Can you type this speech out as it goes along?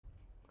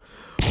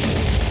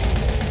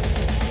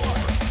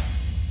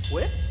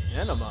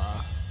Cinema.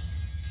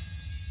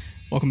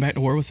 Welcome back to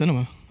War with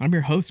Cinema. I'm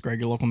your host, Greg,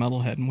 your local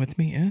metalhead, and with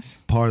me is...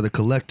 Par the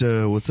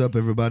Collector. What's up,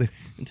 everybody?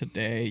 And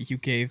today you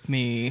gave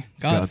me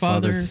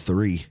Godfather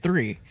 3.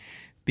 3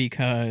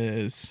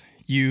 because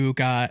you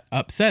got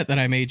upset that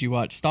I made you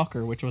watch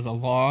Stalker, which was a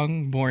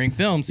long, boring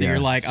film. So Yeah, you're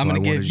like, I'm so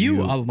going to I give you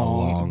wanted a you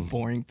long,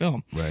 boring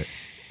film. Right.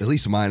 At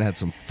least mine had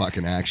some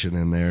fucking action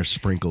in there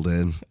sprinkled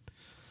in.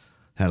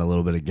 Had a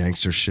little bit of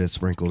gangster shit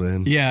sprinkled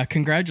in. Yeah,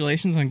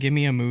 congratulations on giving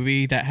me a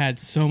movie that had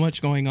so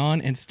much going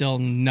on and still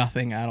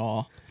nothing at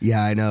all.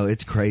 Yeah, I know.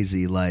 It's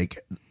crazy. Like,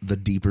 the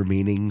deeper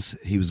meanings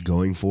he was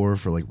going for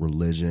like,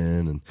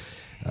 religion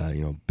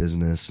and,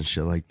 business and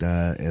shit like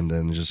that. And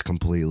then just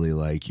completely,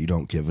 like, you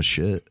don't give a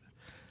shit.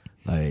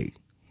 Like,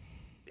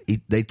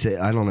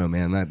 I don't know,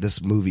 man.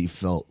 This movie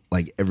felt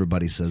like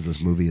everybody says this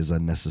movie is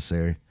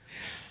unnecessary.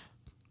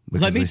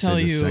 Because Let me they tell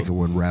say you, the second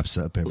one wraps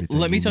up everything.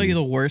 let me tell you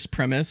the worst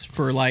premise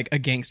for like a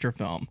gangster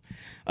film.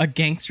 A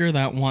gangster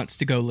that wants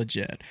to go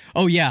legit.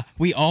 Oh yeah,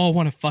 we all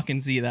want to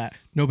fucking see that.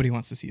 Nobody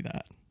wants to see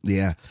that.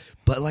 Yeah.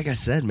 But like I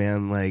said,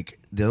 man, like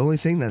the only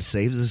thing that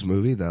saves this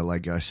movie that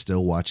like I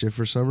still watch it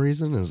for some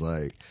reason is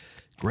like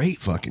great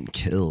fucking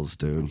kills,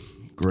 dude.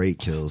 Great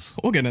kills.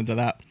 We'll get into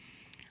that.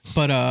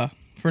 But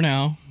for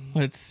now,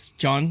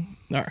 John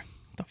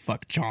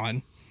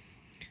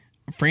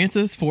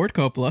Francis Ford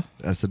Coppola.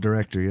 That's the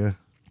director, yeah.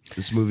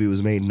 This movie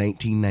was made in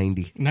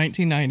 1990.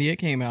 1990 it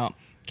came out.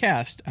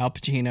 Cast Al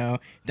Pacino,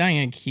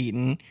 Diane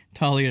Keaton,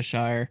 Talia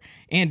Shire,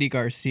 Andy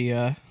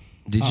Garcia.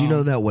 Did you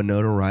know that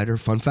Winona Ryder,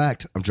 fun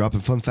fact, I'm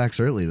dropping fun facts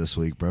early this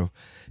week, bro.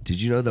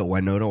 Did you know that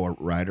Winona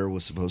Ryder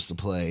was supposed to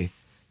play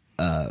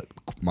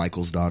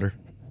Michael's daughter?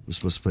 Was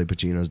supposed to play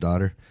Pacino's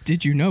daughter?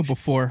 Did you know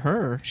before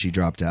her? She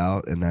dropped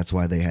out, and that's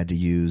why they had to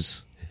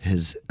use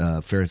his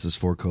Francis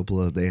Ford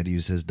Coppola. They had to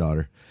use his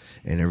daughter,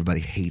 and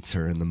everybody hates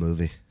her in the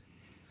movie.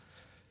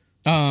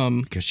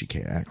 Because she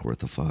can't act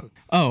worth a fuck.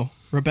 Oh,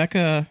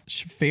 Rebecca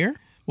Schaeffer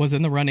was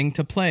in the running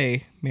to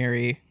play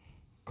Mary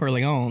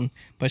Corleone,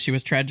 but she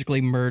was tragically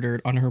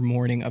murdered on her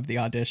morning of the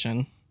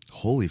audition.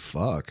 Holy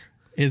fuck.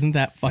 Isn't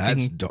that fucking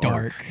That's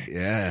dark.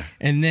 Yeah.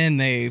 And then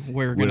they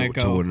were going to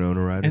go... Winona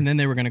Ryder? And then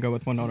they were going to go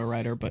with Winona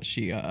Ryder, but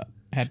she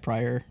had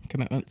prior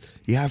commitments.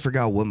 Yeah, I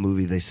forgot what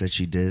movie they said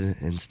she did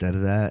instead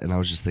of that, and I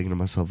was just thinking to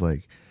myself,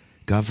 like,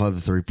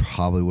 Godfather 3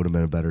 probably would have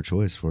been a better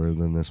choice for her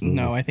than this movie.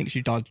 No, I think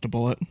she dodged a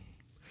bullet.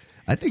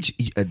 I think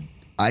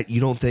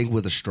you don't think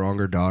with a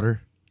stronger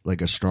daughter,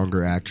 like a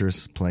stronger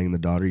actress playing the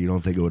daughter, you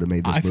don't think it would have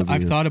made this movie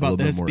I've thought about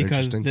this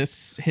because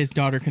interesting? his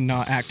daughter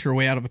cannot act her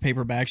way out of a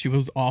paper bag. She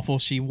was awful.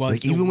 She was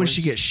like even when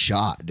she gets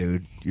shot,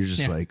 dude, you're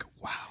just like,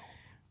 wow.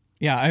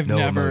 Yeah, I've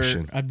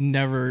emotion.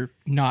 never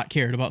not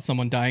cared about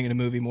someone dying in a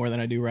movie more than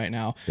I do right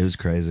now. It was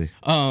crazy.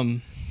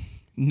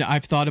 No,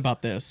 I've thought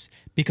about this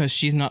because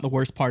she's not the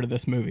worst part of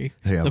this movie.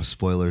 Hey,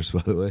 spoilers,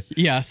 by the way.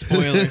 Yeah,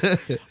 spoilers.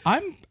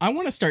 I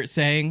want to start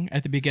saying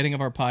at the beginning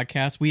of our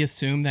podcast, we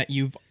assume that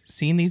you've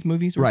seen these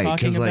movies we're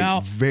talking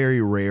about. Like,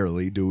 very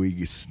rarely do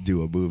we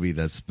do a movie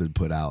that's been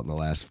put out in the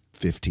last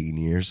 15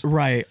 years.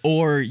 Right,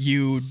 or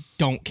you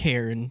don't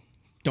care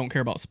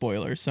about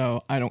spoilers.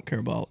 So I don't care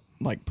about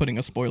like putting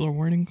a spoiler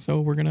warning. So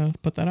we're gonna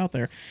put that out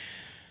there.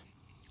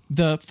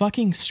 The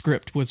fucking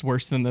script was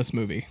worse than this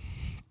movie.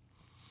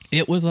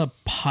 It was a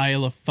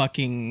pile of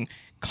fucking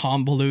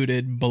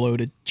convoluted,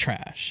 bloated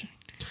trash.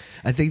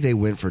 I think they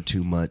went for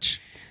too much,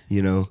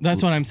 you know?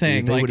 That's what I'm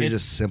saying. They would have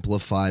just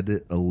simplified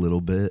it a little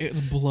bit. It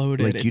was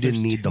bloated. Like, you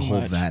didn't need the whole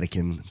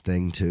Vatican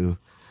thing, too.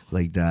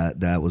 Like,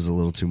 that was a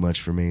little too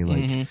much for me.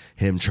 Like,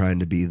 him trying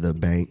to be the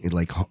bank,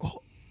 like,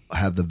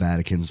 have the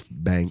Vatican's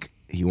bank.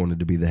 He wanted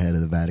to be the head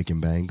of the Vatican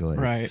bank. Like,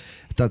 right.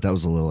 I thought that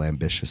was a little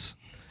ambitious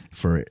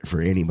for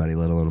anybody,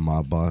 let alone a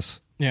mob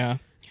boss. Yeah.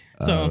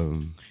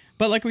 So...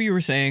 But like we were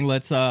saying,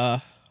 But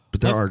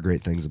there are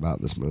great things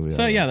about this movie.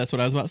 So yeah, that's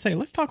what I was about to say.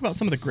 Let's talk about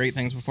some of the great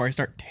things before I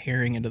start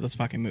tearing into this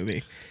fucking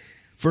movie.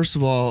 First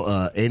of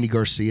all, Andy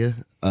Garcia.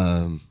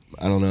 I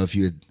don't know if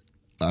you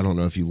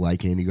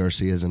like Andy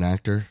Garcia as an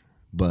actor,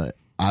 but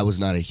I was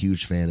not a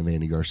huge fan of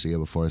Andy Garcia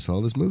before I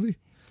saw this movie,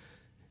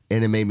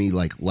 and it made me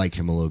like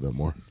him a little bit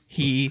more.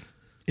 He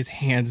is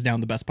hands down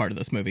the best part of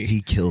this movie.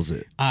 He kills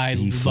it.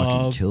 He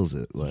fucking kills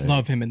it. Like,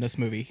 love him in this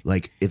movie.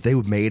 Like, if they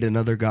made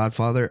another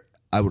Godfather,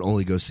 I would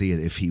only go see it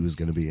if he was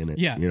going to be in it.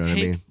 Yeah, you know what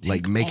I mean?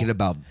 Like, make it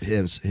about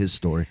his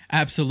story.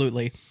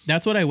 Absolutely.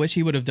 That's what I wish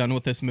he would have done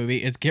with this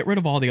movie, is get rid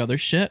of all the other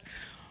shit.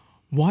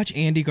 Watch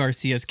Andy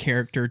Garcia's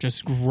character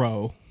just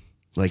grow.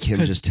 Like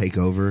him just take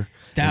over.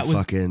 That was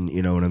fucking,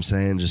 you know what I'm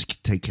saying?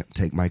 Just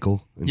take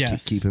Michael and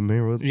keep him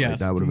here. Yes. Like,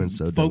 that would have been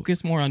so dope.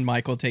 Focus more on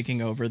Michael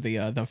taking over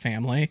the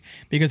family,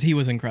 because he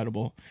was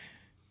incredible.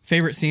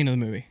 Favorite scene of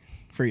the movie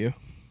for you?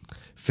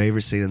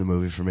 Favorite scene of the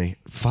movie for me,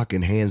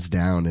 fucking hands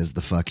down, is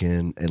the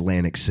fucking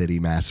Atlantic City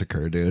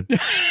massacre, dude.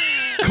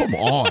 Come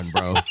on,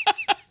 bro.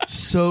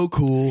 So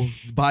cool.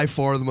 By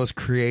far the most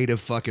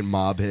creative fucking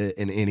mob hit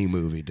in any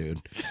movie,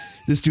 dude.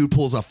 This dude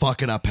pulls a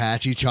fucking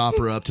Apache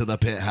chopper up to the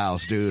pit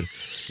house, dude,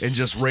 and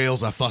just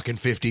rails a fucking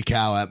 50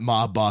 cal at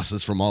mob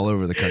bosses from all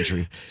over the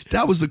country.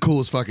 That was the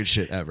coolest fucking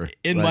shit ever.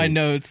 In my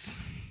notes,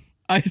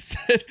 I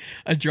said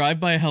a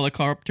drive-by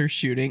helicopter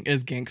shooting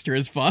is gangster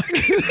as fuck.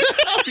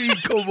 I mean,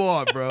 come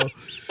on, bro.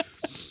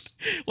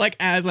 Like,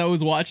 as I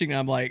was watching,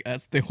 I'm like,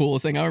 that's the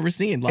coolest thing I've ever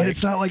seen. Like, And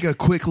it's not like a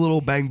quick little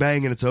bang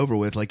bang and it's over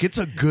with. Like, it's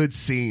a good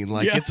scene.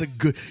 Like, Yeah. it's a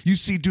good. You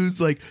see dudes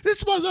like,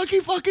 it's my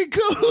lucky fucking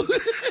coat.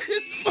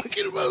 It's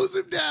fucking mows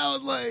him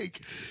down. Like,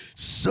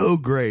 so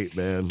great,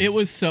 man. it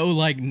was so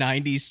like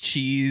 90s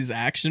cheese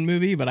action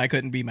movie, but I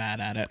couldn't be mad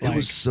at it. It Like,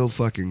 was so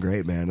fucking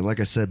great, man. And like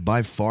I said,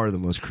 by far the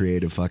most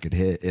creative fucking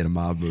hit in a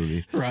mob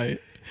movie. right.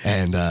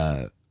 And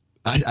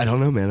I don't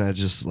know, man. I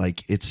just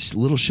like it's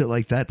little shit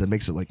like that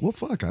makes it like, well,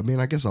 fuck. I mean,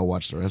 I guess I'll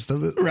watch the rest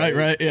of it.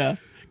 Right. Yeah.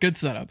 Good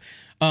setup.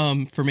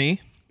 For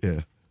me,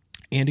 Yeah.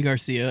 Andy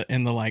Garcia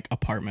in the like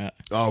apartment.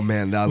 Oh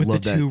man, I With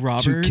love the that. two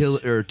robbers?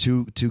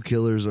 Two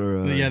killers,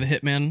 or Yeah, the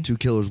hitman. 2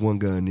 killers, 1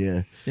 gun.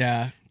 Yeah.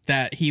 Yeah.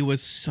 That he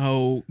was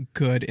so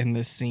good in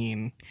this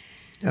scene.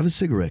 Have a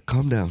cigarette.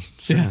 Calm down.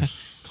 Sit Yeah. down.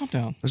 Calm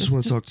down. I just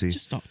wanna talk to you.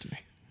 Just talk to me.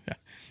 Yeah.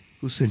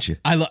 Who sent you?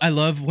 I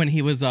love when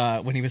he was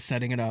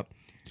setting it up.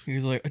 He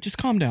was like, just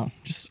calm down.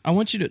 I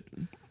want you to,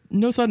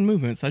 no sudden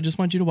movements. I just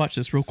want you to watch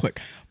this real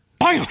quick.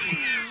 Bam!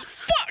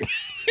 Fuck!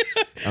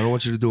 I don't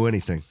want you to do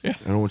anything. Yeah.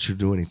 I don't want you to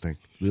do anything.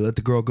 You let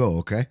the girl go,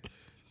 okay?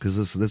 Because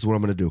this is what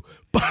I'm gonna do.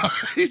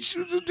 He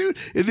shoots the dude,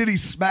 and then he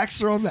smacks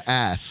her on the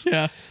ass.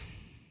 Yeah.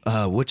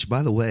 Which,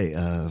 by the way,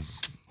 I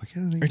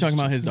can't think. Are you talking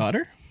about his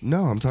daughter?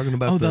 No, I'm talking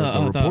about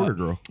the reporter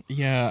girl.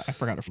 Yeah, I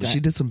forgot her. She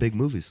did some big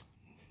movies.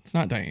 It's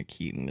not Diane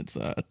Keaton. It's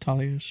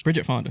Talia.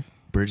 Bridget Fonda.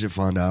 Bridget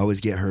Fonda. I always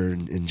get her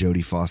and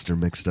Jodie Foster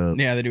mixed up.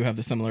 Yeah, they do have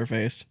the similar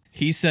face.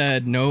 He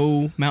said,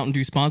 no Mountain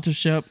Dew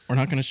sponsorship. We're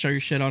not going to show your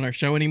shit on our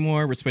show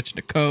anymore. We're switching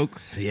to Coke,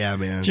 Yeah,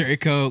 man. Cherry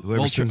Coke,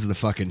 Whoever Ultra sends the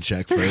fucking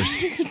check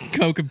first.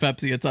 Coke and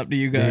Pepsi. It's up to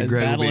you Me and guys.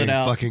 Greg will Battle be it in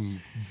out.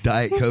 fucking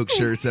Diet Coke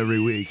shirts every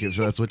week if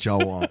that's what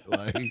y'all want.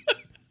 Like,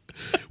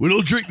 we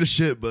don't drink the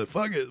shit, but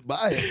fuck it,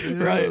 buy it. You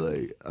know? Right.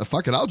 Like,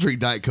 fuck it, I'll drink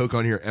Diet Coke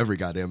on here every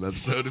goddamn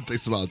episode if they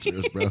sponsor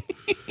us, bro.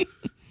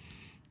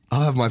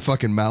 I'll have my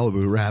fucking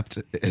Malibu wrapped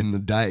in the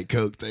Diet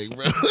Coke thing,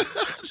 bro.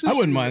 I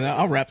wouldn't mind that.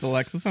 I'll wrap the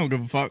Lexus. I don't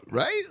give a fuck.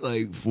 Right?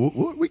 Like,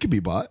 we could be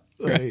bought.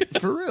 Like,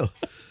 for real.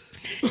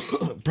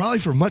 Probably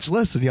for much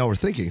less than y'all were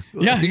thinking.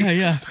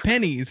 Yeah.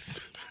 Pennies.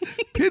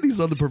 Pennies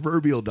on the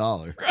proverbial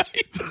dollar.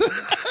 Right.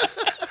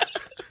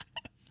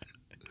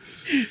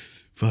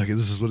 Fucking,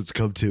 this is what it's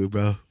come to,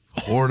 bro.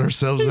 Whoring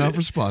ourselves out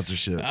for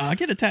sponsorship. I'll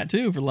get a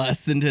tattoo for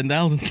less than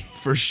 10,000.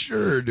 For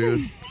sure,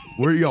 dude.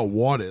 Where y'all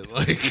want it?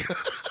 Like,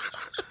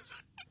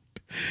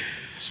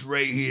 it's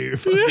right here.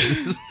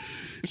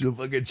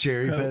 Fucking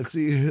cherry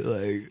Pepsi.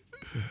 Like,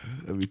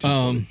 that'd be too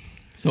funny.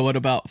 So what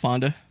about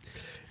Fonda?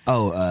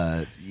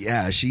 Oh,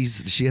 yeah, she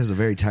has a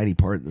very tiny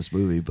part in this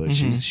movie, but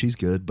she's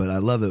good. But I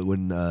love it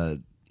when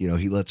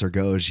he lets her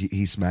go and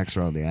he smacks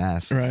her on the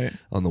ass Right.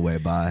 on the way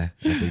by.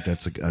 I think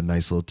that's a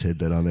nice little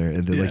tidbit on there.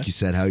 And then, Yeah. like you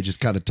said, how he just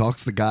kind of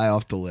talks the guy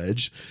off the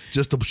ledge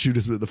just to shoot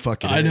us with the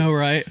fucking I head. know,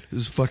 right? It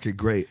was fucking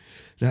great.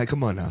 Now,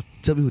 come on now.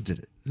 Tell me who did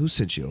it. Who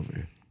sent you over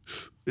here?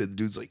 And the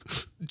dude's like,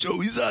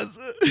 Joey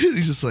Zaza. And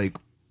he's just like,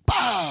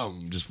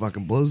 BAM! Just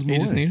fucking blows him He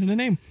away. just needed a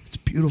name. It's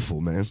beautiful,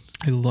 man.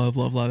 I love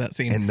that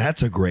scene. And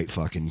that's a great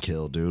fucking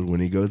kill, dude, when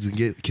he goes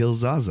and kills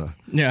Zaza.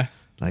 Yeah.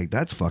 Like,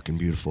 that's fucking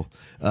beautiful.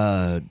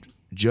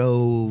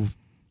 Joe,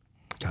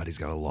 God, he's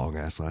got a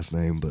long-ass last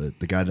name, but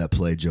the guy that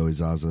played Joey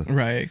Zaza,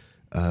 Right.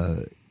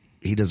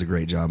 he does a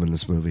great job in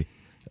this movie.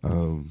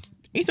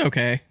 He's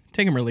okay.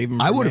 Take him or leave him.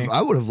 I for would me.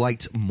 have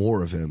liked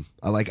more of him.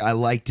 I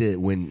liked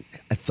it when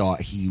I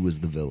thought he was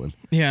the villain.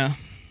 Yeah.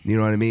 You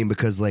know what I mean?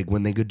 Because like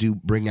when they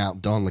could bring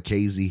out Don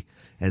Lucchese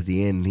at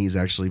the end, he's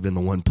actually been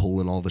the one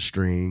pulling all the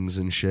strings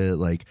and shit.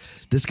 Like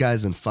this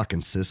guy's in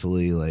fucking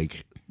Sicily.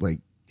 Like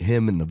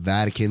him and the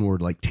Vatican were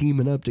like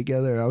teaming up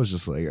together. I was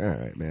just like, all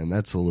right, man,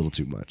 that's a little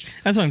too much.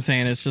 That's what I'm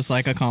saying. It's just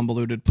like a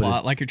convoluted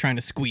plot. Like you're trying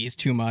to squeeze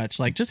too much.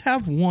 Like just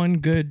have one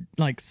good,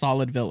 like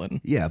solid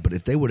villain. Yeah, but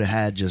if they would have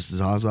had just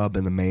Zaza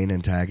been the main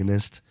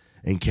antagonist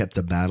and kept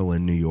the battle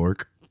in New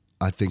York,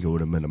 I think it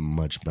would have been a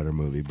much better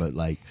movie. But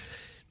like,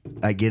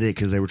 I get it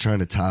because they were trying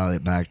to tie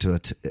it back to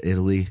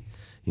Italy,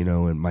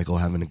 and Michael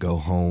having to go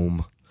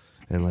home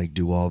and like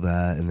do all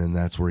that, and then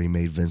that's where he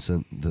made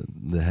Vincent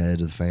the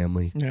head of the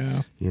family.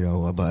 Yeah.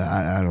 But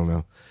I don't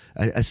know.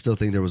 I still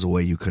think there was a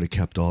way you could have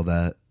kept all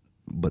that,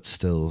 but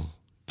still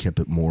kept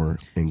it more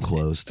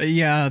enclosed.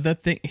 Yeah. The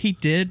thing he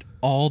did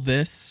all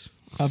this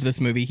of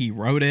this movie. He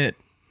wrote it,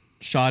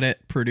 shot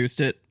it, produced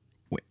it.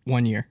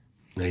 1 year.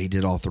 He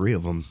did all 3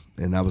 of them,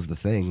 and that was the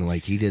thing.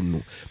 Like he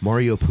didn't.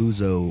 Mario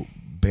Puzo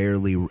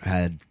barely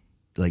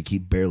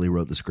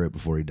wrote the script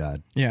before he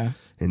died. Yeah.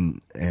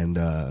 And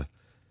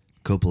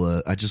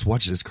Coppola, I just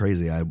watched it. It's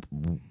crazy. I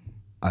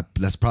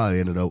that's probably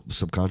ended up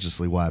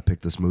subconsciously why I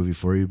picked this movie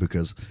for you,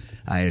 because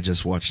I had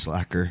just watched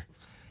Slacker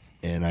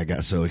and I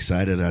got so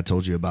excited. I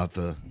told you about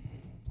the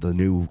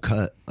new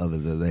cut of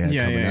it that they had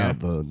coming out.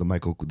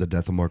 The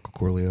death of Michael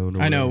Corleone.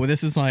 I know.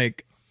 This is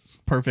like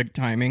perfect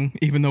timing,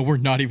 even though we're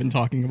not even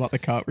talking about the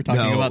cut. We're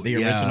talking about the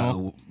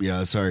original.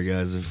 Yeah, sorry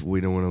guys if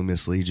we don't want to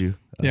mislead you.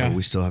 Yeah.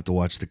 We still have to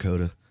watch the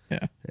coda.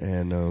 Yeah.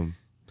 And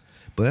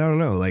But I don't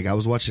know. Like, I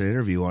was watching an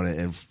interview on it,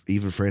 and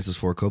even Francis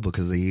Ford Coppola,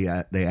 because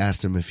they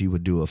asked him if he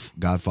would do a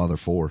Godfather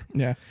 4.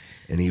 Yeah.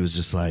 And he was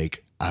just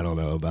like, I don't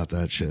know about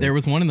that shit. There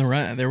was one in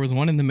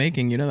the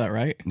making. You know that,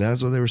 right?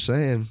 That's what they were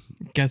saying.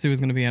 Guess who was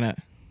going to be in it?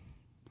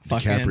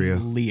 DiCaprio.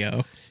 Fucking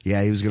Leo.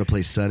 Yeah, he was going to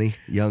play Sonny,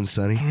 young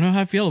Sonny. I don't know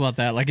how I feel about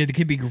that. Like, it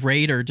could be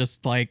great or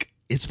just like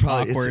It's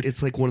probably awkward.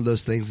 it's like one of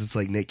those things. It's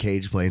like Nick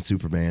Cage playing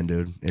Superman,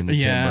 dude, in the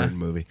Yeah. Tim Burton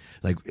movie.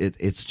 Like,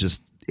 it's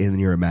just in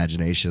your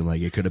imagination.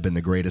 Like, it could have been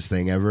the greatest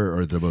thing ever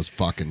or the most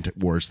fucking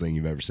worst thing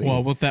you've ever seen.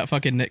 Well, with that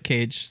fucking Nick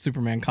Cage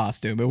Superman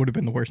costume, it would have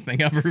been the worst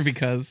thing ever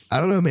because I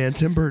don't know, man.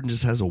 Tim Burton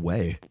just has a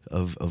way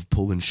of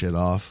pulling shit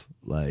off.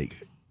 Like,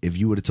 if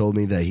you would have told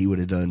me that he would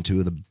have done two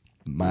of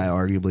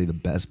arguably the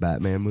best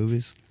Batman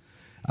movies,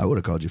 I would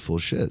have called you full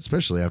shit,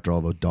 especially after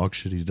all the dog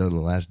shit he's done in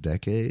the last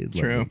decade.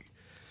 True.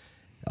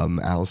 Like,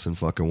 Alice in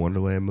fucking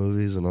Wonderland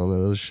movies and all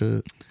that other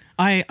shit.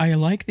 I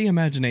like the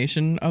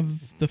imagination of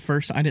the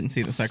first. I didn't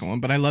see the second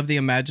one, but I love the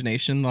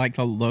imagination, like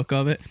the look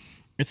of it.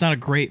 It's not a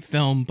great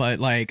film, but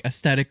like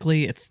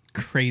aesthetically, it's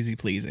crazy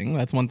pleasing.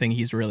 That's one thing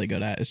he's really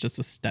good at. It's just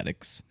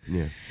aesthetics.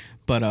 Yeah.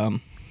 But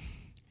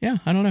yeah,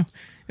 I don't know.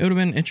 It would have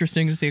been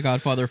interesting to see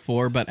Godfather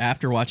 4, but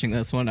after watching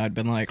this one, I'd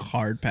been like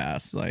hard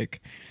pass.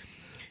 Like,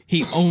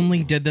 he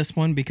only did this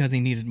one because he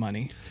needed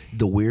money.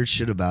 The weird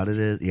shit about it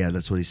is, yeah,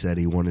 that's what he said.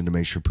 He wanted to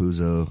make sure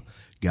Puzo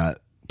got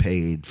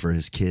paid for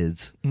his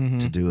kids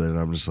to do it. And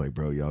I'm just like,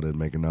 bro, y'all didn't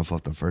make enough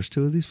off the first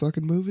two of these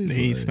fucking movies?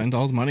 He Like, spent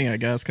all his money, I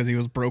guess, because he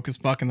was broke as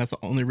fuck, and that's the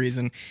only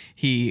reason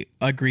he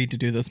agreed to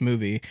do this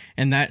movie.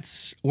 And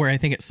that's where I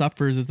think it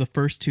suffers, is the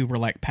first two were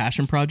like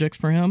passion projects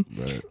for him.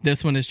 Right.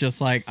 This one is just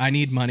like, I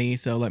need money,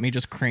 so let me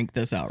just crank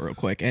this out real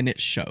quick. And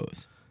it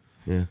shows.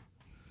 Yeah.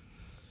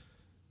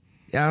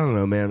 Yeah, I don't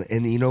know, man.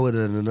 And you know what?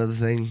 Another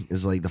thing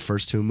is, like, the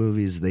first two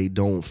movies, they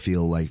don't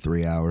feel like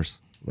 3 hours.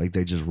 Like,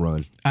 they just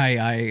run.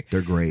 They're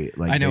great.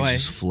 Like, they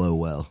just flow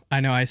well.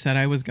 I know I said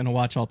I was going to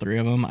watch all three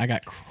of them. I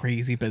got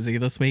crazy busy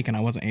this week, and I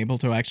wasn't able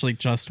to actually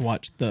just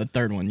watch the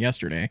third one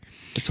yesterday.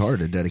 It's hard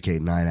to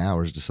dedicate 9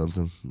 hours to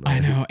something. I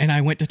know. And I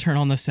went to turn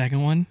on the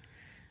second one.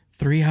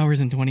 3 hours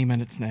and 20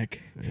 minutes,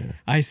 Nick. Yeah.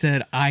 I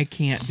said, I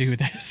can't do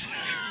this.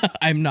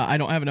 I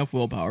don't have enough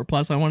willpower.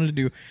 Plus, I wanted to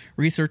do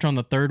research on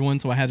the third one,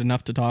 so I had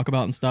enough to talk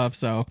about and stuff.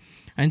 So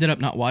I ended up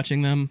not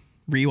watching them,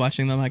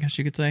 rewatching them, I guess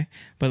you could say.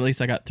 But at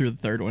least I got through the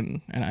third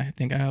one, and I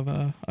think I have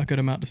a good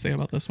amount to say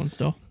about this one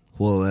still.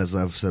 Well, as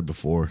I've said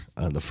before,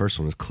 the first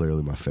one is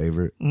clearly my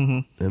favorite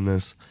in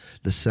this.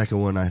 The second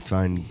one I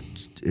find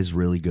is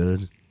really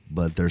good,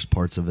 but there's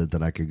parts of it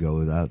that I could go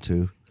without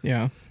too.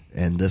 Yeah.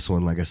 And this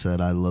one, like I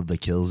said, I love the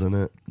kills in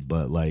it,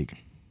 but like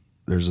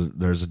there's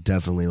a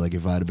definitely, like,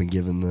 if I'd have been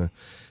given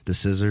the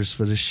scissors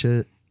for this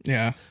shit,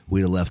 Yeah.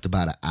 we'd have left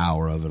about an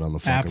hour of it on the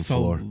fucking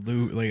floor.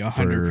 Absolutely,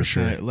 100%.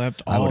 sure.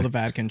 Left all the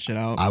Vatican shit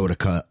out. I would have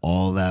cut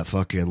all that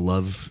fucking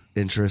love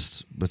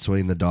interest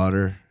between the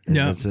daughter and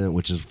Yeah. Vincent,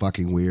 which is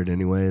fucking weird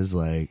anyways.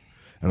 Like,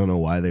 I don't know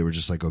why they were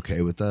just like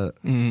okay with that.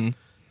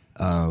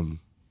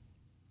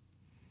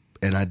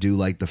 And I do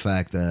like the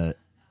fact that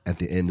at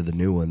the end of the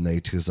new one,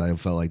 because I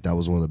felt like that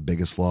was one of the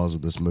biggest flaws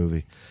with this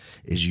movie,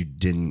 is you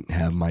didn't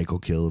have Michael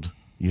killed.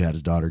 You had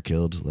his daughter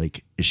killed.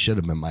 Like, it should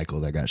have been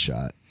Michael that got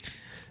shot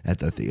at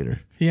the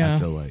theater. Yeah. I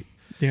feel like.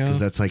 Yeah. Because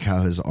that's like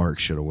how his arc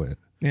should have went.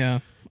 Yeah.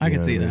 I You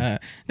can know see what I mean?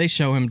 that. They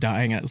show him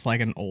dying as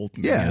like an old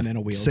man in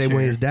a wheelchair. Same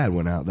way his dad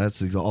went out.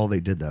 That's all they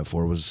did that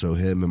for, was so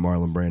him and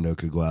Marlon Brando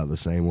could go out the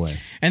same way.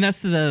 And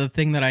that's the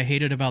thing that I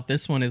hated about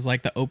this one, is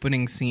like the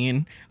opening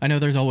scene. I know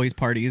there's always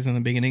parties in the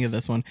beginning of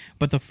this one,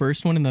 but the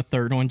first one and the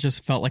third one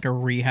just felt like a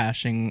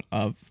rehashing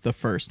of the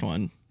first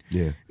one.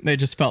 Yeah. They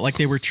just felt like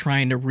they were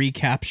trying to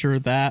recapture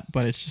that,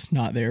 but it's just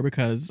not there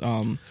because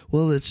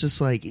Well, it's just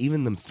like,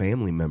 even the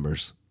family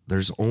members,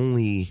 there's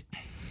only,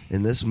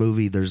 in this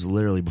movie, there's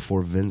literally,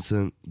 before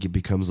Vincent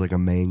becomes like a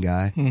main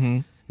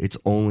guy, it's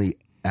only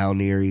Al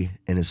Neary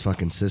and his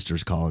fucking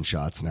sisters calling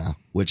shots now,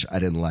 which I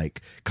didn't like.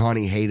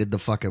 Connie hated the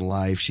fucking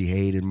life. She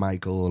hated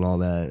Michael and all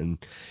that, and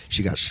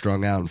she got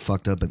strung out and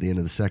fucked up at the end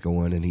of the second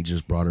one, and he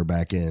just brought her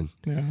back in.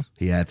 yeah.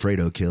 He had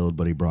Fredo killed,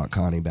 but he brought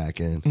Connie back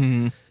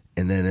in.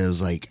 And then it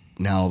was like,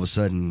 now all of a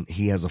sudden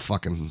he has a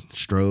fucking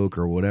stroke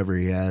or whatever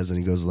he has, and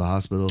he goes to the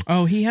hospital.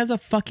 Oh, he has a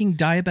fucking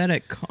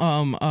diabetic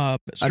stroke.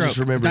 I just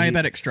remember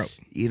diabetic stroke.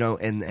 You know,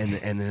 and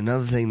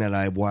another thing that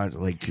I want,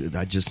 like,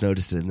 I just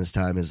noticed it in this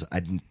time, is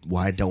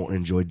why I don't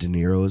enjoy De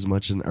Niro as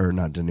much or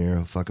not De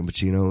Niro, fucking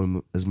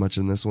Pacino as much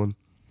in this one.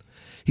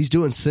 He's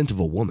doing Scent of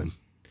a Woman.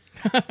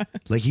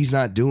 Like, he's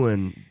not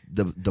doing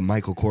the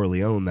Michael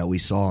Corleone that we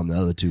saw in the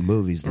other two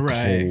movies, the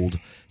Right. cold,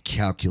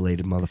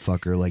 calculated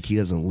motherfucker. Like, he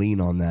doesn't lean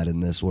on that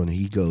in this one.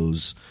 He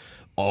goes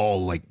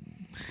all like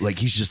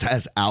he just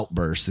has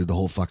outbursts through the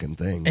whole fucking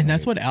thing. And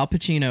that's what Al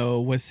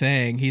Pacino was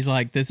saying. He's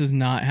like, this is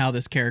not how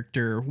this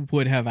character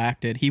would have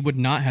acted. He would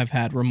not have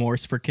had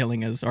remorse for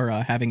killing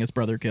having his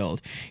brother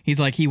killed. He's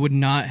like, he would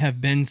not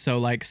have been so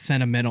like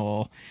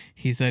sentimental.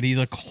 He said he's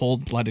a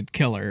cold-blooded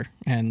killer,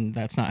 and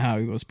that's not how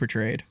he was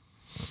portrayed.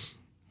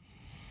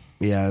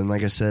 Yeah, and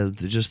like I said,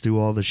 just through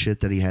all the shit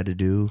that he had to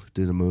do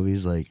through the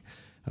movies, like,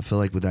 I feel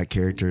like with that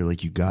character,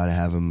 like you gotta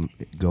have him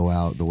go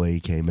out the way he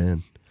came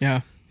in.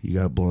 Yeah. You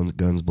gotta blow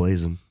guns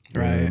blazing.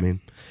 You know what I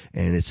mean?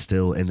 And it's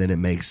still, and then it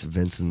makes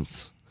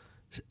Vincent's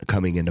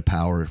coming into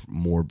power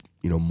more,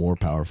 more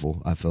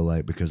powerful. I feel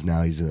like, because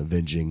now he's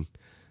avenging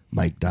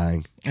Mike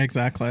dying.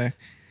 Exactly.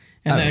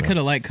 And then it could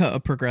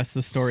have progressed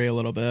the story a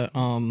little bit.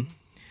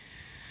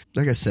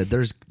 Like I said,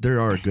 there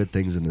are good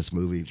things in this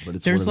movie, but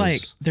it's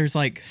there's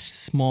like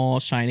small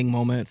shining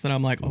moments that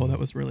I'm like, oh, that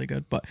was really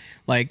good. But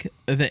like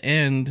the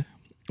end,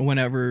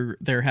 whenever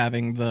they're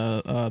having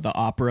the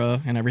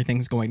opera and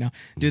everything's going down,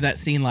 dude, that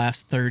scene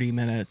lasts 30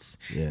 minutes.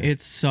 Yeah.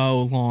 It's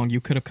so long. You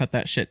could have cut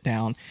that shit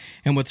down.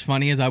 And what's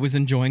funny is I was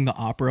enjoying the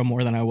opera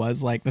more than I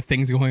was like the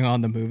things going on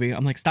in the movie.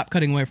 I'm like, stop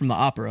cutting away from the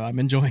opera. I'm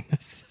enjoying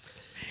this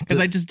because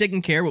I just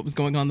didn't care what was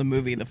going on in the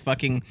movie. The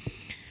fucking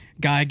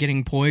guy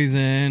getting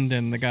poisoned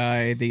and the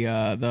guy,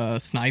 the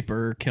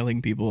sniper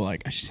killing people.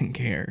 Like, I just didn't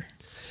care.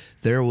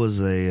 There was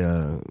like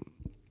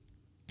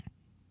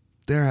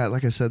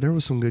I said, there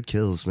was some good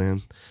kills,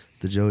 man.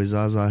 The Joey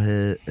Zaza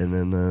hit, and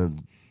then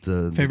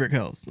the favorite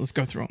kills. Let's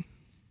go through them.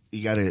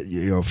 You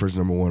gotta, first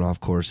number one, of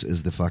course,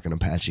 is the fucking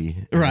Apache.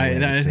 Right,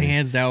 that is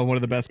hands down one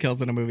of the best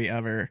kills in a movie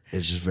ever.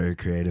 It's just very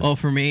creative. Oh,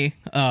 for me,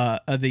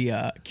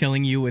 the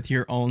killing you with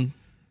your own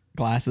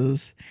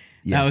glasses.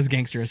 Yeah. That was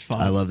gangster as fuck.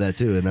 I love that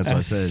too, and that's what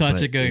I said.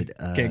 Such a good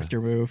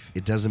gangster move.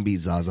 It doesn't beat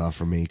Zaza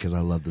for me because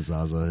I love the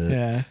Zaza hit.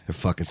 Yeah, they're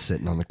fucking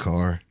sitting on the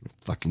car,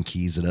 fucking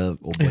keys it up.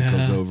 Old boy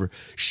comes over,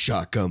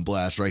 shotgun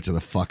blast right to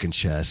the fucking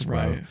chest, bro.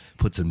 Right.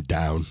 Puts him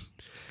down,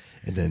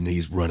 and then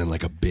he's running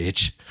like a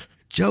bitch.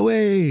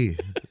 Joey,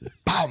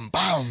 bam,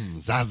 bam,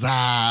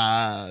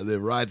 Zaza. Then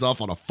rides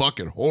off on a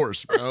fucking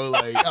horse, bro.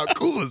 Like, how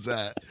cool is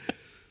that?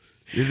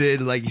 And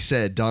then, like you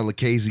said, Don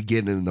Lucchese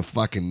getting in the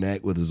fucking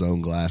neck with his own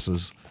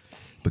glasses.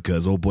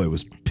 Because old boy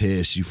was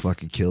pissed. You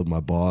fucking killed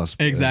my boss.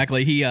 Man.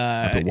 Exactly.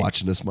 I've been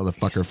watching this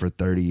motherfucker for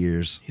 30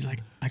 years. He's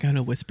like, I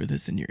gotta whisper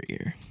this in your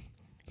ear.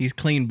 He's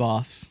clean,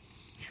 boss.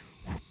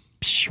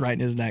 Right in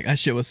his neck. That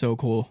shit was so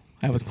cool.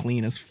 That was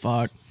clean as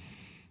fuck.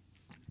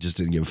 Just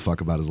didn't give a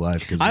fuck about his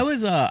life. Because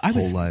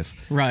whole life.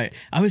 Right.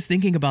 I was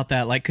thinking about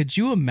that. Like, could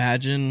you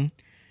imagine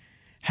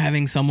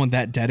having someone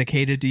that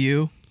dedicated to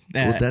you?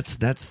 Well,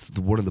 that's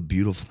one of the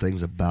beautiful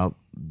things about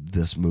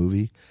this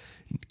movie.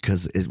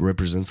 Because it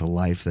represents a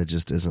life that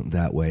just isn't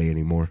that way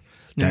anymore.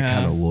 That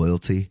kind of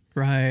loyalty.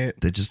 Right.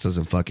 That just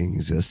doesn't fucking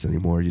exist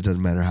anymore. It doesn't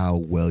matter how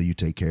well you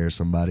take care of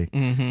somebody.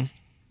 Mm-hmm.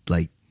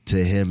 Like,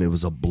 to him, it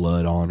was a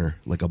blood honor.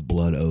 Like a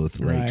blood oath.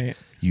 Like,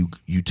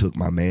 you took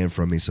my man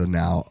from me, so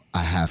now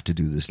I have to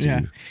do this to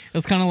you.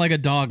 It's kind of like a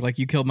dog. Like,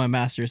 you killed my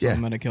master, so I'm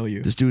going to kill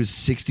you. This dude is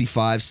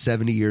 65,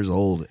 70 years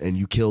old, and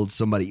you killed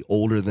somebody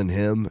older than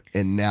him,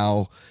 and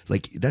now,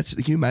 like,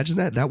 can you imagine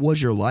that? That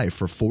was your life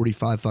for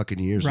 45 fucking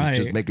years, was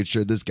just making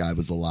sure this guy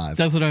was alive.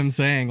 That's what I'm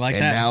saying. Like,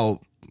 and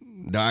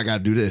now I got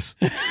to do this.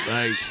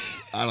 Like,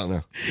 I don't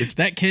know.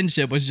 That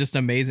kinship was just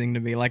amazing to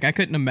me. Like, I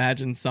couldn't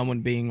imagine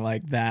someone being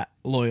like that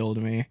loyal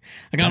to me.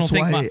 Like, I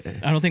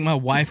don't think my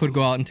wife would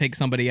go out and take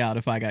somebody out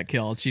if I got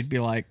killed. She'd be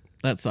like,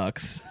 that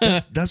sucks.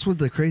 That's what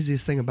the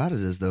craziest thing about it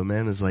is, though,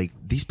 man, is like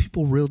these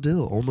people, real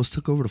deal, almost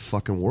took over the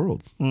fucking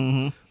world.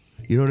 Mm-hmm.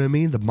 You know what I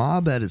mean? The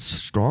mob at its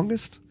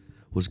strongest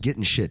was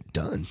getting shit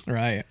done.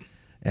 Right.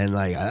 And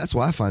like, that's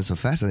why I find it so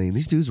fascinating.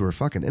 These dudes were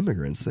fucking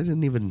immigrants. They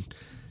didn't even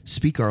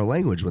speak our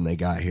language when they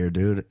got here,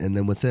 dude. And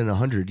then within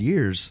 100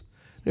 years,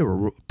 they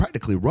were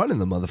practically running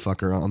the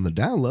motherfucker on the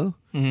down low.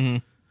 Mm-hmm.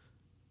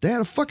 They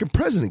had a fucking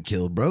president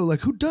killed, bro.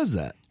 Like, who does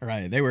that?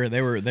 Right. They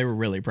were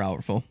really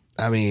powerful.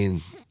 I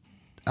mean,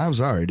 I'm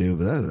sorry, dude,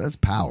 but that's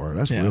power.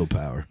 That's real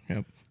power.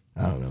 Yep.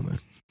 I don't know,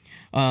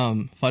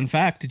 man. Fun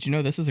fact: did you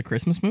know this is a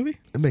Christmas movie?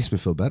 It makes me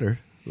feel better.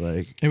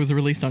 Like, it was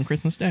released on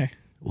Christmas Day.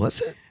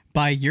 Was it?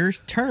 By your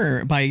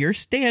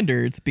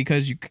standards,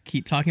 because you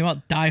keep talking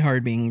about Die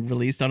Hard being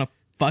released on a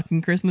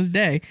fucking Christmas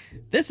Day.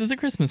 This is a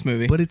Christmas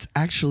movie. But it's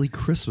actually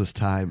Christmas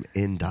time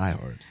in Die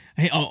Hard.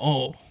 Hey,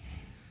 oh.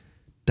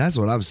 That's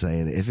what I'm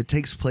saying. If it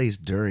takes place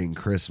during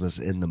Christmas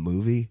in the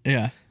movie,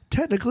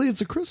 technically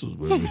it's a Christmas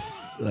movie.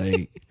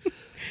 Like,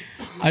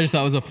 I just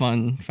thought it was a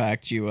fun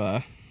fact. You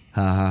ha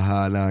ha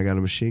ha! Now I got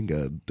a machine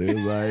gun, dude.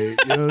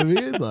 Like, you know what I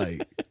mean?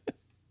 Like,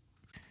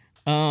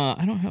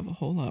 I don't have a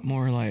whole lot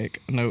more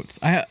like notes.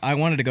 I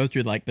wanted to go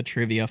through like the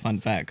trivia fun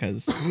fact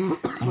because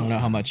I don't know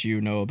how much you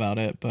know about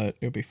it, but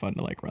it would be fun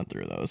to like run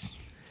through those.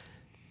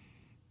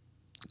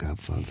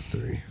 Godfather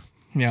 3.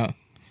 Yeah.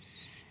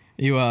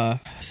 You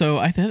so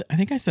I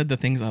think I said the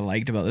things I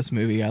liked about this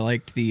movie. I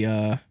liked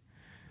the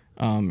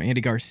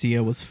Andy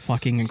Garcia was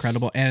fucking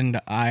incredible,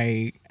 and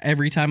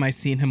every time I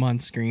seen him on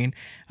screen,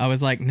 I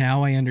was like,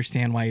 now I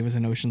understand why he was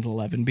in Ocean's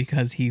 11,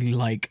 because he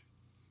like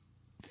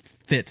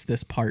fits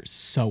this part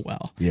so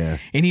well. Yeah.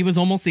 And he was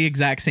almost the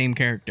exact same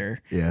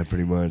character. Yeah,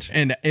 pretty much.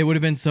 And it would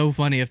have been so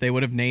funny if they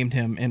would have named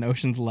him in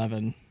Ocean's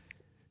 11.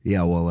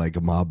 Yeah, well, like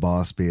a mob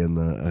boss being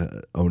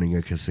the owning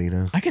a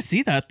casino. I could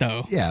see that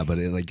though. Yeah, but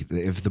like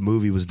if the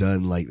movie was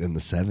done like in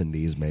the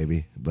 70s,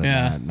 maybe, but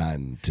not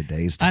in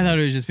today's time. I thought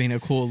it was just being a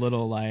cool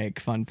little like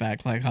fun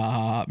fact, like ha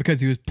ha,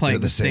 because he was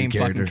playing the same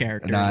fucking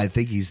character. No, I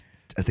think he's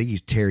I think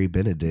he's Terry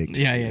Benedict.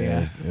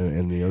 Yeah.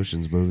 In the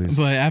Ocean's movies.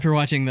 But after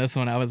watching this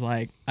one, I was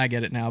like, I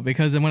get it now.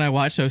 Because then when I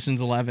watched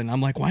Ocean's 11,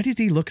 I'm like, why does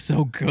he look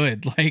so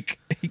good? Like,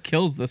 he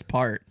kills this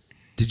part.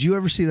 Did you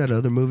ever see that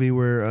other movie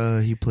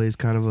where he plays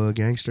kind of a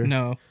gangster?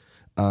 No.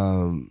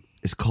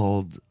 It's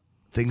called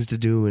Things to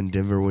Do in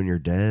Denver When You're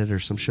Dead or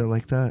some shit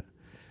like that.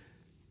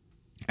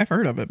 I've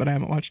heard of it, but I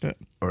haven't watched it.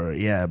 Or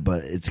yeah,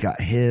 but it's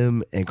got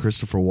him and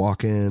Christopher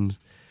Walken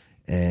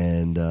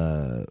and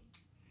a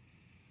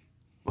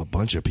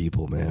bunch of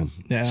people, man.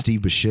 Yeah.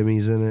 Steve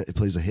Buscemi's in it. He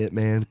plays a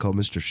hitman called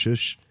Mr.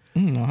 Shush.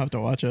 I'll have to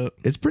watch it.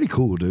 It's pretty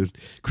cool, dude.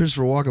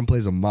 Christopher Walken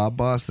plays a mob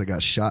boss that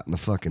got shot in the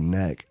fucking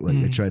neck.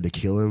 Like they tried to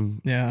kill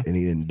him, Yeah. and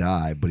he didn't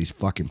die, but he's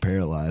fucking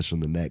paralyzed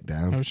from the neck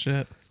down. Oh,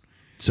 shit.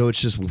 So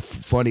it's just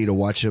funny to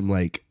watch him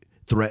like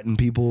threaten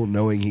people,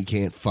 knowing he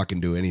can't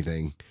fucking do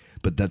anything.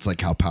 But that's like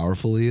how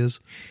powerful he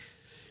is.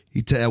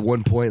 At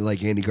one point,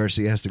 like Andy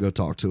Garcia has to go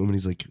talk to him, and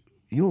he's like,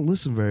 "You don't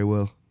listen very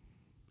well.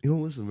 You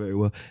don't listen very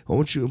well. I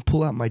want you to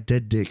pull out my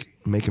dead dick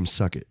and make him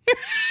suck it."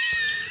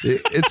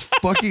 It's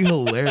fucking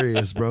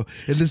hilarious, bro.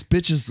 And this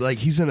bitch is like,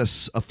 he's in a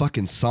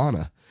fucking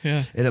sauna.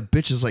 Yeah. And a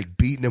bitch is like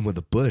beating him with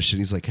a bush, and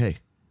he's like, "Hey,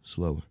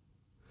 slower."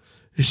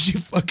 And she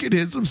fucking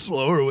hits him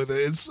slower with it.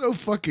 It's so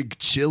fucking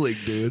chilling,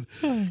 dude.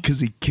 Because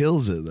he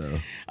kills it, though.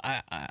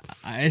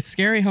 It's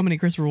scary how many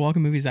Christopher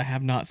Walken movies I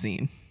have not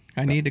seen.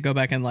 I need to go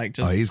back and like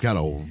just. Oh, he's got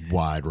a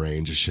wide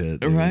range of shit,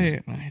 dude.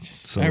 Right.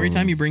 Every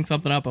time you bring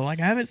something up, I'm like,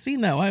 I haven't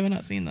seen that. Why have I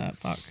not seen that?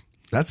 Fuck.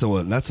 That's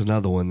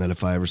another one that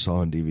if I ever saw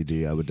on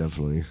DVD, I would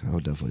definitely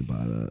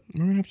buy that.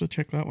 We're gonna have to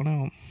check that one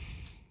out.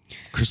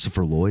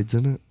 Christopher Lloyd's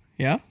in it.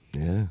 Yeah.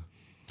 Yeah.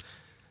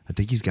 I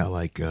think he's got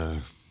like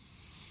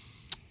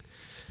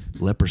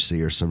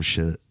leprosy or some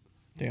shit.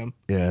 Damn.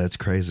 Yeah, it's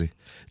crazy.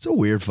 It's a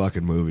weird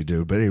fucking movie,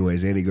 dude. But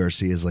anyways, Andy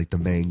Garcia is like the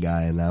main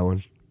guy in that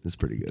one. It's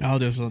pretty good. I'll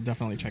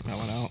definitely check that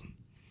one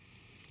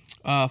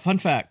out. Fun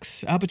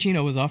facts: Al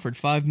Pacino was offered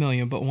 $5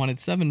 million, but wanted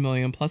 $7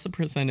 million plus a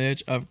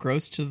percentage of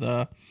gross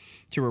to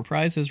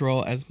reprise his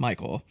role as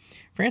Michael.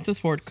 Francis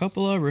Ford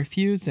Coppola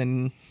refused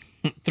and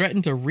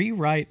threatened to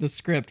rewrite the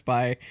script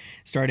by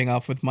starting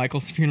off with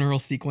Michael's funeral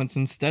sequence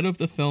instead of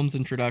the film's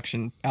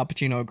introduction. Al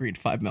Pacino agreed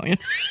to $5 million.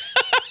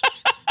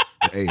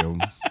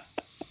 Damn.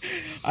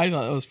 I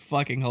thought that was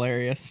fucking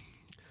hilarious.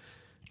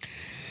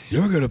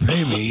 You're gonna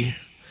pay me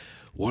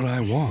what I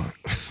want,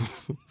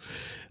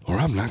 or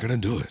I'm not gonna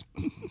do it.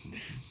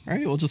 All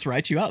right, we'll just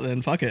write you out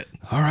then. Fuck it.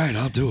 All right,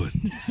 I'll do it.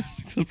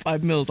 So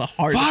 $5 million is a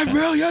hard. $5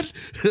 million?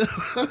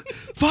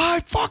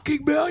 $5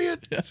 fucking million?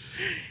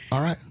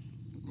 All right,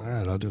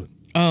 I'll do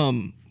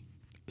it.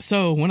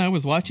 So when I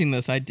was watching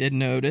this, I did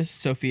notice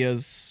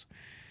Sophia's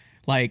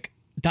like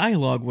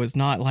dialogue was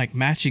not like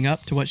matching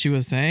up to what she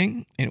was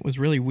saying, and it was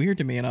really weird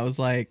to me. And I was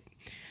like,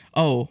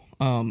 "Oh,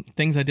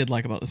 things I did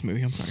like about this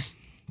movie." I'm sorry.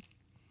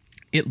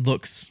 It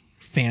looks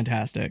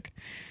fantastic.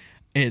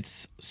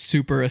 It's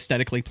super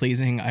aesthetically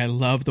pleasing. I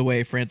love the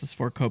way Francis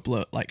Ford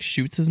Coppola like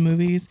shoots his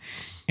movies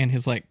and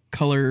his like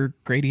color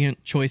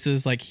gradient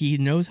choices. Like he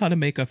knows how to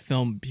make a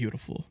film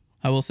beautiful.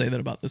 I will say that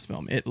about this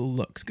film. It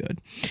looks good.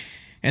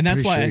 And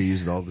that's Pretty why sure he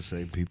used all the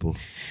same people.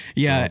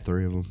 Yeah, all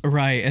three of them.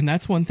 Right. And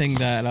that's one thing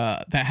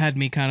that that had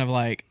me kind of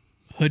like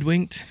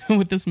hoodwinked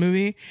with this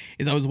movie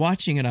is I was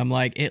watching it. I'm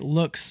like, it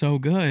looks so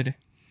good.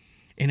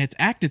 And it's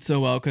acted so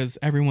well because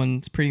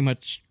everyone's pretty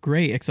much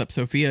great except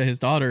Sophia, his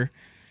daughter.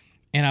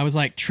 And I was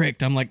like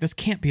tricked. I'm like, this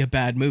can't be a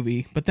bad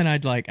movie. But then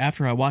I'd like,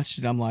 after I watched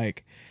it, I'm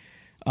like,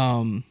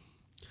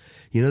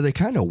 You know, they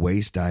kind of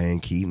waste Diane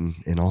Keaton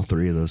in all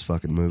three of those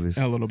fucking movies.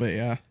 a little bit,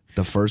 yeah.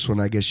 The first one,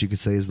 I guess you could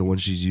say, is the one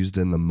she's used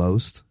in the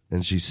most.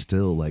 And she's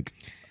still like,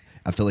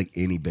 I feel like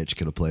any bitch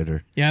could have played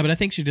her. Yeah, but I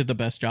think she did the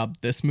best job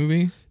this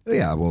movie.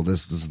 Yeah, well,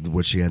 this was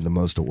what she had the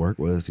most to work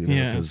with, you know.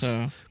 Yeah, 'cause,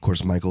 so- of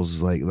course,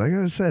 Michael's like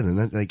I said, and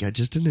I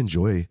just didn't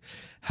enjoy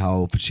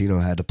how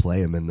Pacino had to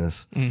play him in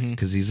this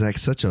because he's like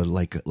such a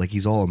like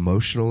he's all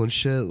emotional and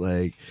shit.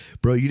 Like,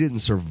 bro, you didn't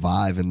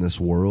survive in this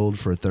world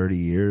for 30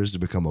 years to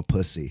become a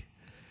pussy.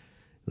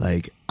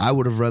 Like, I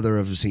would have rather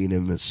have seen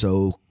him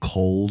so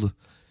cold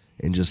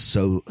and just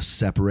so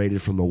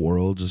separated from the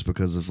world just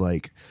because of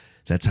like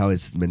that's how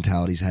his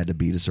mentality's had to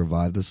be to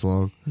survive this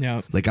long.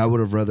 Yeah. Like, I would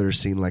have rather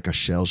seen like a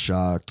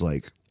shell-shocked,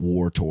 like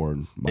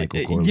war-torn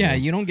Michael Corleone. Yeah,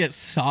 you don't get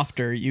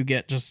softer. You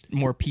get just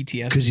more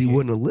PTSD. Because you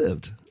wouldn't have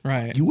lived.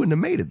 Right. You wouldn't have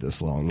made it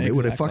this long. They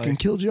would have Exactly. fucking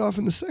killed you off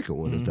in the second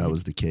one if that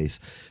was the case.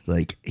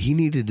 Like, he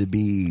needed to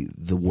be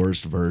the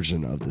worst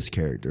version of this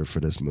character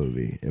for this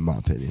movie, in my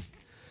opinion.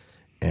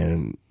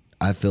 And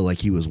I feel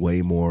like he was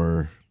way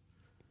more...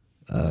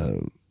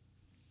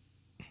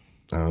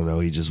 I don't know.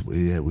 He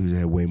had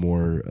way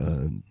more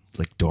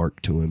like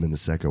dark to him in the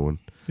second one.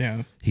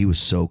 Yeah. He was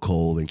so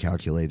cold and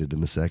calculated in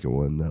the second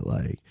one that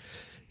like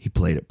he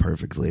played it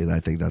perfectly, and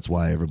I think that's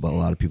why a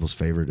lot of people's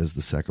favorite is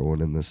the second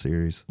one in this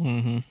series.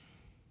 Mm-hmm.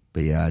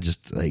 But yeah, I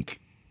just like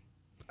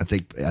I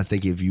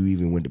think if you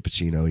even went to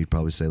Pacino, he'd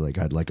probably say like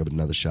I'd like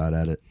another shot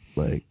at it.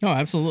 Like, No,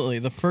 absolutely.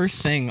 The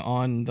first thing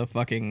on the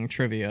fucking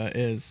trivia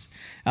is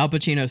Al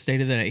Pacino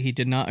stated that he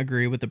did not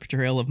agree with the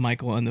portrayal of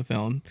Michael in the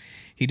film.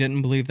 He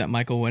didn't believe that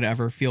Michael would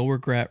ever feel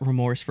regret,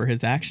 remorse for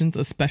his actions,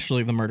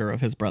 especially the murder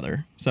of his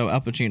brother. So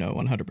Al Pacino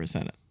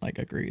 100% like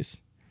agrees.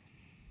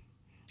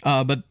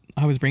 But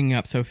I was bringing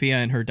up Sophia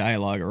and her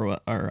dialogue or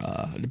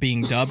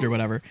being dubbed or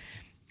whatever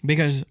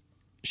because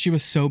she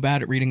was so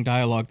bad at reading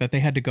dialogue that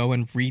they had to go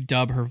and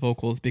redub her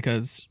vocals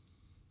because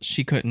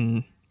she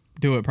couldn't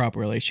do it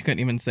properly. She couldn't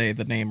even say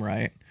the name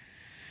right.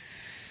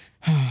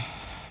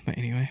 But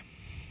anyway.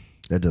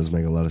 that does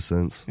make a lot of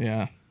sense.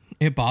 Yeah.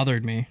 It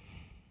bothered me.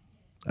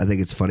 I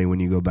think it's funny when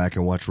you go back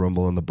and watch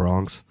Rumble in the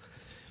Bronx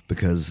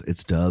because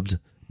it's dubbed,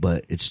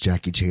 but it's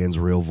Jackie Chan's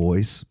real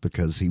voice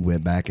because he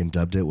went back and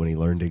dubbed it when he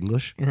learned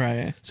English.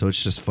 Right. So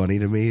it's just funny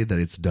to me that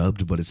it's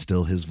dubbed, but it's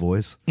still his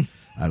voice.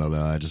 I don't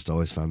know. I just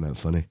always found that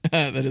funny.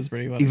 That is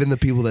pretty funny. Even the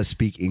people that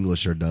speak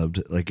English are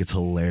dubbed. Like, it's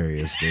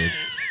hilarious, dude.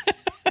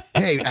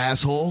 Hey,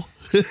 asshole.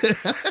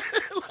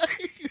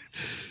 Like,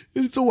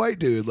 it's a white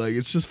dude. Like,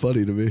 it's just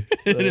funny to me.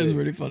 It is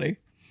pretty funny.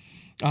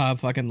 I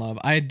fucking love.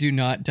 I do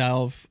not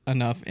delve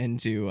enough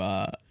into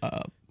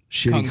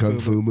shitty kung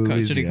fu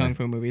movies. Shitty kung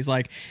fu movies.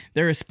 Like,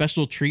 they're a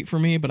special treat for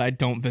me, but I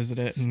don't visit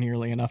it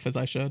nearly enough as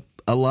I should.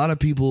 A lot of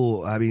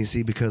people, I mean,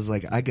 see, because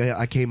like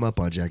I came up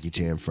on Jackie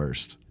Chan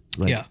first.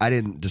 Like, Yeah. I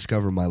didn't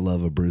discover my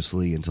love of Bruce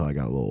Lee until I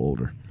got a little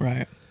older.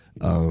 Right.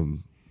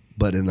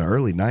 But in the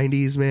early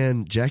 90s,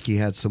 man, Jackie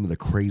had some of the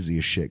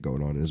craziest shit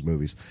going on in his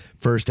movies.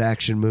 First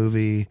action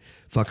movie,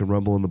 fucking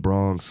Rumble in the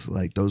Bronx.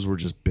 Like, those were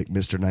just big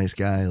Mr. Nice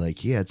Guy. Like,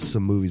 he had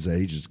some movies that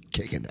he just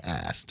kicking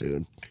ass,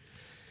 dude.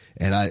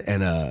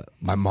 And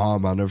my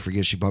mom, I'll never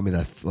forget, she bought me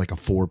that like a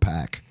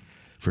 4-pack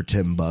for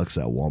 $10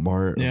 at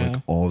Walmart Yeah. of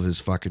like all of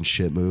his fucking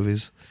shit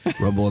movies.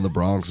 Rumble in the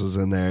Bronx was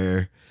in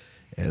there.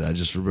 And I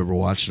just remember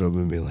watching them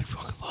and being like,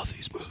 fucking love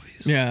these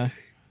movies. Yeah.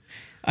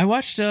 I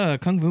watched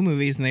kung fu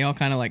movies and they all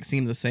kind of like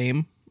seemed the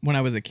same when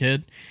I was a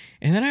kid.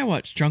 And then I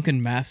watched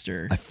Drunken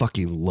Master. I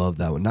fucking love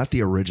that one. Not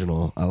the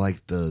original. I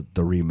like the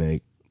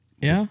remake.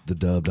 Yeah? The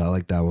dubbed. I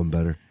like that one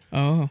better.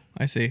 Oh,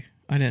 I see.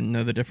 I didn't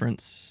know the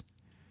difference.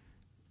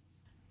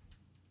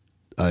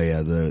 Oh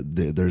yeah,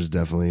 there's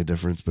definitely a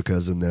difference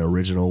because in the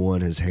original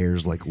one, his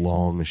hair's like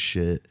long as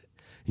shit.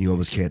 You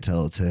almost can't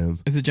tell it's him.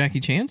 Is it Jackie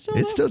Chan still?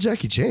 It's though? still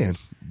Jackie Chan,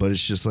 but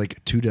it's just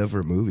like two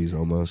different movies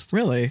almost.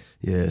 Really?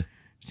 Yeah,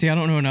 See, I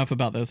don't know enough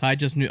about this. I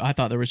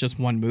thought there was just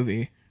one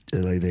movie.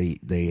 like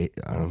they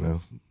I don't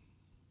know.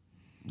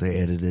 They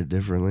edited it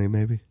differently,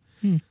 maybe.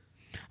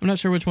 I'm not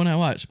sure which one I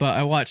watched, but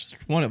I watched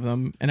one of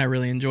them and I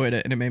really enjoyed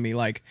it, and it made me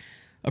like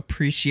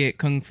appreciate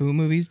kung fu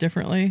movies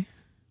differently.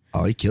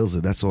 Oh, he kills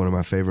it. That's one of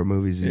my favorite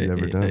movies he's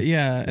ever done.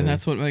 Yeah, and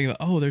that's what made me go,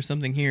 oh, there's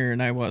something here,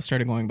 and I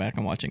started going back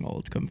and watching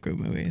old kung fu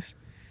movies.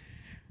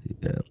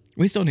 Yeah.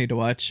 We still need to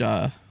watch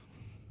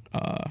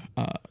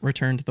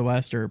Return to the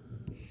West or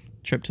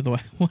Trip to the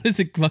West. What is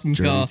it fucking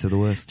Journey called? to the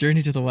West.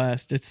 Journey to the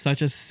West. It's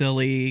such a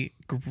silly,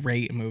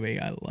 great movie.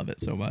 I love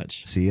it so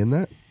much. Is he in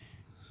that?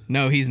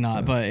 No, he's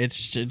not, but it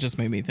just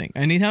made me think.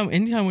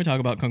 Anytime we talk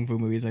about kung fu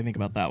movies, I think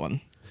about that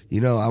one. You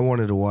know, I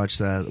wanted to watch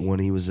that when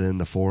he was in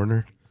The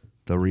Foreigner,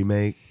 the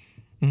remake.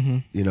 Mm-hmm.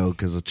 You know,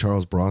 because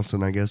Charles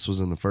Bronson, I guess,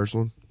 was in the first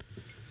one.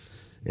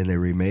 And they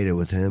remade it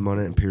with him on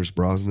it, and Pierce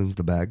Brosnan's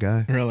the bad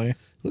guy. Really?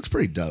 Looks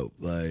pretty dope.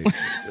 Like,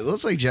 it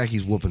looks like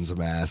Jackie's whooping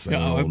some ass at Yeah,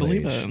 an I old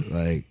believe age. it.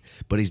 Like,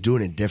 but he's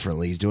doing it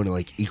differently. He's doing it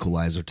like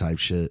Equalizer type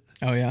shit,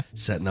 Oh, yeah.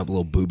 setting up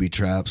little booby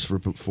traps for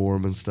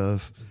him and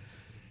stuff.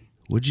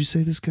 What'd you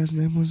say this guy's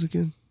name was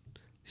again?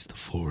 He's the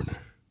Foreigner.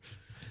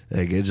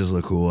 Like, it just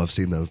looked cool. I've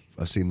seen the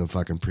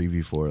fucking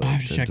preview for it. I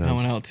Like have to 10 check times. that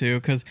one out, too,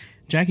 because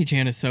Jackie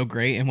Chan is so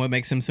great, and what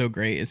makes him so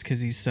great is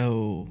because he's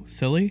so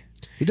silly.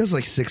 He does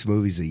like 6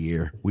 movies a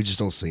year. We just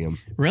don't see him.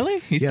 Really?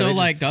 He Yeah, still,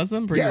 they just- does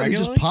them pretty Yeah,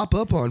 regularly? they just pop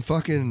up on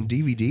fucking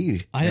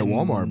DVD I at didn't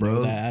Walmart, bro.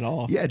 know that at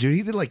all. Yeah, dude,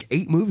 he did like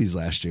 8 movies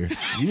last year.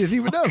 You didn't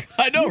even know.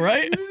 I know,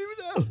 right? You didn't even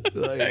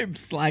know. Like, I'm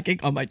slacking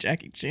on my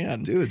Jackie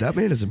Chan. dude, that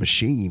man is a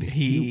machine.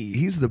 He-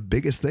 He's the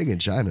biggest thing in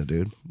China,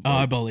 dude. Oh,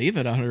 I believe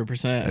it I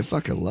 100%.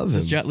 fucking love him.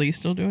 Does Jet Li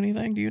still do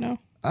anything? Do you know?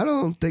 I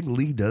don't think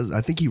Lee does.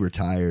 I think he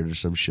retired or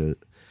some shit.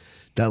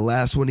 That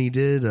last one he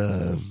did,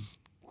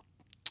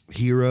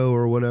 Hero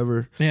or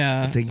whatever.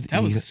 Yeah, I think that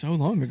he- was so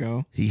long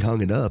ago. He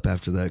hung it up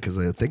after that because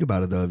I think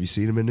about it though. Have you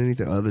seen him in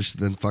anything other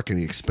than fucking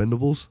The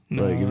Expendables?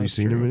 No, Like, have you that's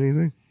seen him true. in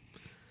anything?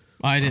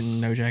 I didn't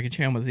know Jackie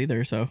Chan was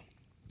either. So,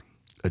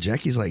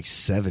 Jackie's like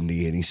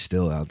 70 and he's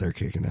still out there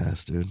kicking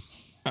ass, dude.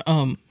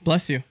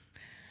 bless you.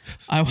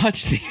 I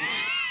watched the.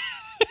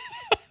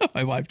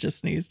 My wife just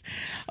sneezed.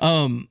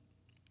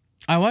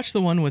 I watched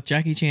the one with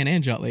Jackie Chan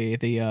and Jet Li.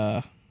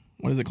 The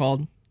what is it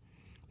called?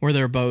 Where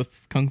they're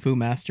both kung fu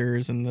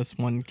masters and this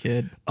one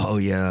kid. Oh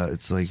yeah,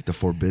 it's like the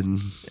Forbidden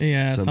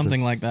Yeah,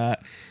 something like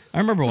that. I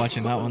remember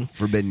watching that one.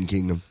 Forbidden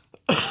Kingdom.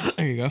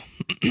 There you go.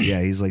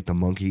 Yeah, he's like the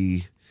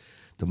monkey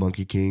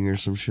king or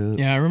some shit.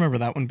 Yeah, I remember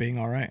that one being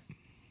all right.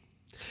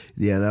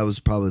 Yeah, that was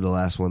probably the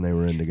last one they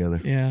were in together.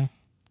 Yeah.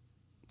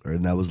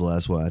 And that was the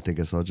last one I think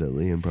I saw Jet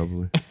Li in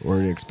probably. Or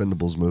an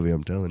Expendables movie,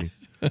 I'm telling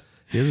you.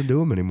 He doesn't do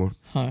them anymore.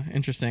 Huh,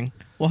 interesting.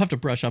 We'll have to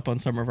brush up on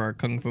some of our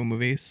kung fu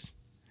movies.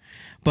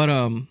 But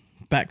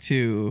back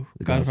to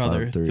The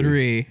Godfather Godfather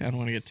 3. I don't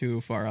want to get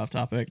too far off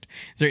topic.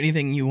 Is there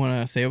anything you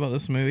want to say about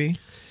this movie?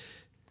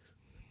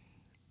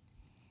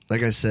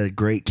 Like I said,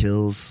 great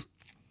kills.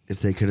 If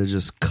they could have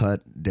just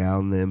cut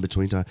down the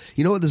in-between time.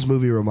 You know what this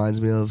movie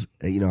reminds me of?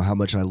 You know, how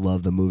much I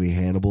love the movie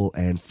Hannibal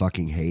and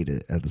fucking hate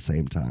it at the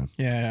same time.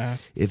 Yeah.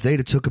 If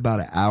they'd have took about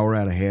an hour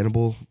out of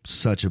Hannibal,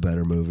 such a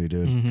better movie,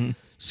 dude.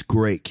 It's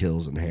great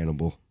kills in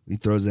Hannibal. He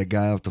throws that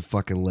guy off the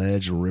fucking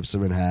ledge and rips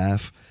him in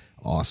half.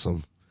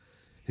 Awesome.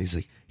 He's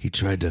like, he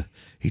tried to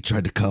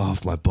cut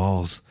off my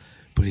balls,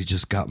 but he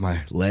just got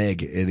my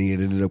leg, and he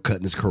ended up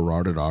cutting his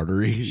carotid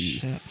artery.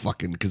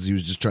 Fucking, because he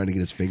was just trying to get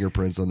his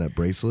fingerprints on that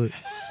bracelet.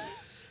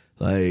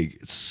 Like,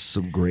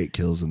 some great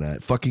kills in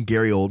that. Fucking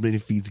Gary Oldman, he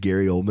feeds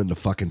Gary Oldman to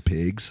fucking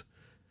pigs.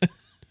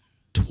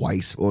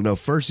 Twice. Well, no,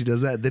 first he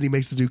does that, then he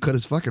makes the dude cut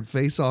his fucking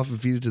face off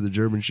and feed it to the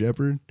German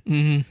Shepherd.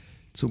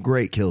 Some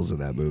great kills in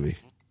that movie.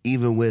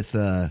 Even with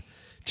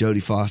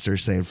Jodie Foster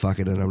saying fuck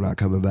it and I'm not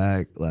coming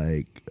back.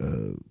 Like,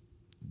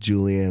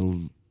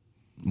 Julianne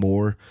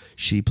Moore,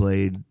 she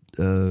played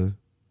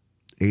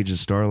Agent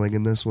Starling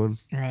in this one.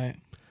 Right.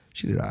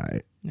 She did all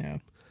right. Yeah.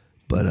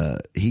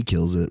 But he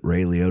kills it.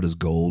 Ray Liotta's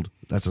gold.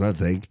 That's another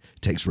thing.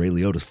 Takes Ray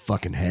Liotta's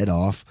fucking head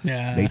off.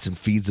 Yeah. Mates him,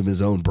 feeds him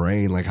his own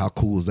brain. Like, how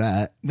cool is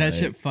that? That Like,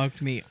 shit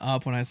fucked me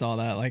up when I saw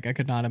that. Like, I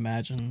could not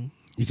imagine.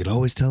 You could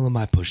always tell him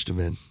I pushed him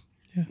in.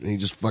 Yeah. And he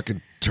just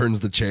fucking turns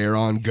the chair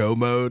on go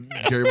mode.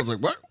 Gary was like,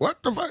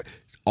 what the fuck?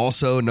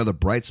 Also, another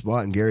bright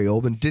spot in Gary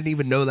Oldman. Didn't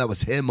even know that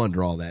was him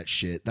under all that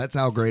shit. That's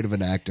how great of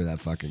an actor that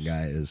fucking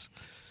guy is.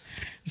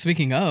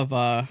 Speaking of,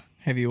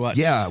 have you watched?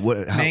 Yeah.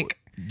 Mank?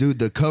 Dude,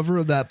 the cover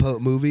of that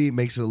movie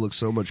makes it look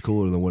so much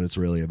cooler than what it's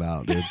really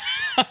about, dude.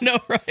 I know,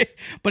 right?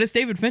 But it's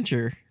David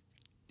Fincher.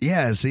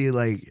 Yeah, see,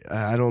 like,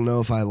 I don't know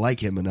if I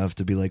like him enough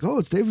to be like, oh,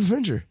 it's David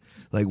Fincher.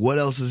 Like, what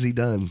else has he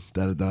done?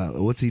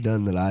 What's he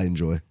done that I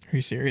enjoy? Are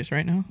you serious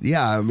right now?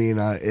 Yeah, I mean,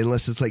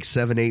 unless it's like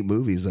 7-8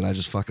 movies that I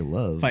just fucking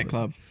love. Fight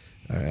Club.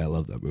 All right, I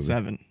love that movie.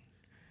 7.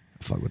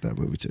 I fuck with that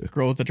movie too.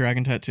 Girl with the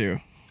Dragon Tattoo.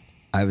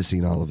 I haven't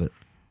seen all of it,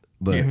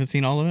 but You haven't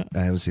seen all of it? I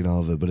haven't seen all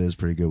of it, but it is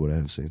pretty good what I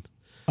have seen.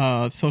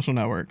 Social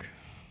Network.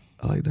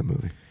 I like that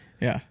movie.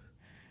 Yeah.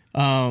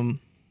 I'm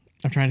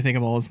trying to think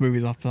of all his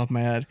movies off the top of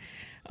my head.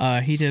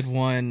 He did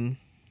one.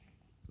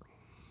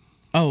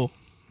 Oh,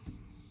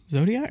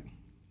 Zodiac?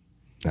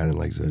 I didn't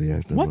like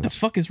Zodiac that What much. the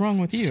fuck is wrong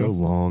with you? So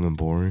long and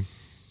boring.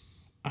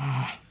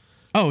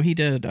 Oh, he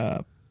did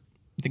The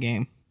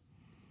Game.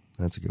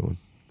 That's a good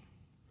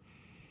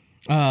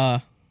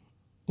one.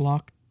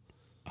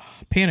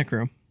 Panic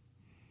Room.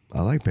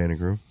 I like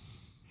Panic Room.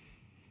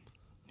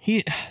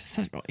 He's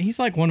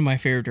like one of my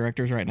favorite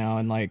directors right now,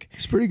 and like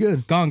It's pretty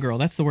good. Gone Girl.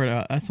 That's the word.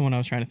 That's the one I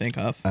was trying to think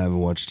of. I haven't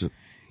watched it.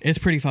 It's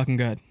pretty fucking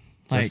good.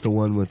 Like, That's the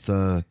one with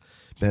Ben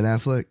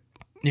Affleck.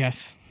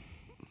 yes.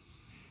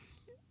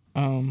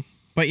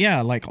 But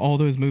yeah, like all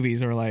those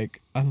movies are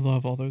like, I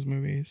love all those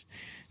movies,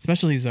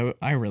 especially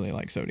I really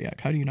like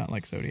Zodiac. How do you not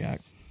like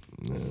Zodiac?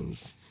 I'm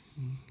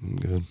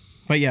good.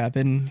 But yeah,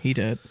 then he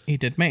did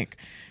Mank.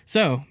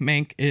 So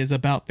Mank is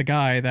about the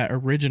guy that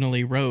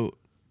originally wrote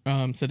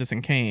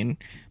Citizen Kane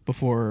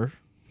before,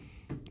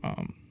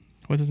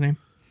 what's his name?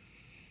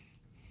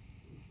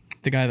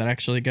 The guy that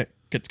actually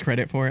gets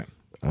credit for it.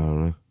 I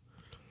don't know.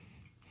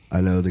 I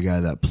know the guy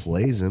that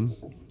plays him.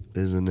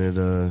 Isn't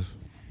it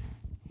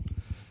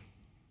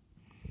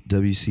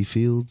W.C.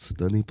 Fields?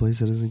 Doesn't he play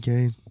Citizen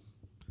Kane?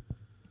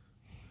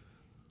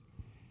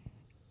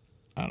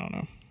 I don't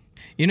know.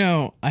 You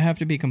know, I have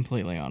to be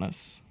completely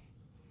honest.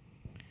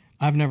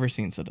 I've never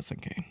seen Citizen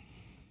Kane.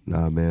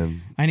 Nah,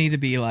 man. I need to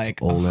be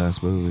like Old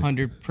ass movie.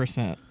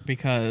 100%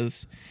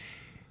 because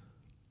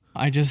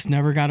I just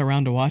never got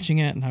around to watching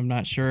it, and I'm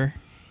not sure.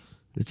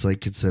 It's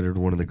like considered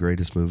one of the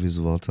greatest movies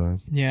of all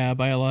time. Yeah,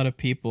 by a lot of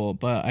people,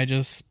 but I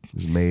just... It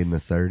was made in the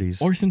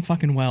 30s. Orson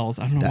fucking Welles.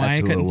 I don't know why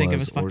I couldn't think of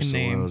his fucking Orson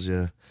name. Welles,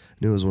 yeah.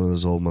 Knew it was one of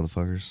those old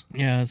motherfuckers.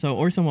 Yeah, so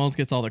Orson Welles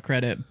gets all the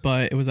credit,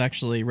 but it was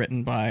actually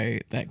written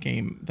by that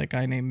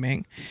guy named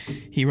Mank.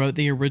 He wrote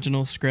the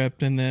original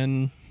script, and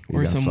then He got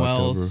Orson fucked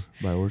Welles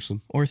over by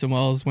Orson.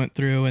 went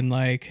through and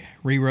like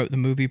rewrote the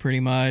movie pretty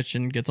much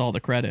and gets all the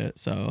credit.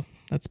 So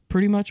that's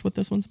pretty much what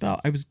this one's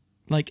about. I was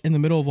like in the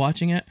middle of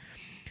watching it.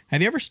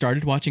 Have you ever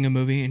started watching a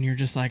movie and you're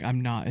just like,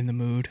 I'm not in the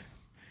mood,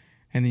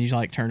 and then you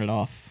like turn it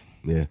off?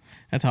 Yeah.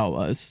 That's how it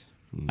was.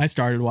 I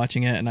started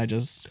watching it and I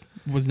just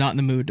was not in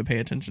the mood to pay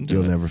attention to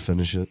You'll it. never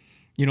finish it.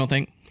 You don't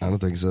think? I don't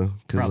think so.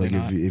 Because Probably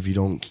like not.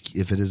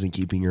 if it isn't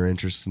keeping your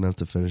interest enough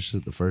to finish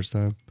it the first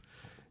time,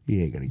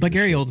 you ain't gonna. But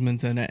give a Gary shit.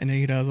 Oldman's in it, and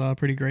he does a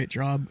pretty great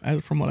job,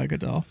 from what I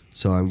could tell.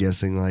 So I'm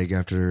guessing like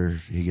after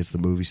he gets the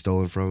movie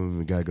stolen from him,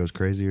 the guy goes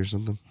crazy or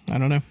something. I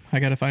don't know. I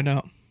got to find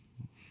out.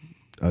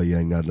 Oh, you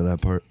ain't gotten to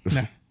that part.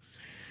 No.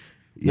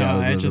 Yeah,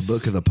 No, I the just-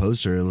 book of the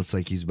poster, it looks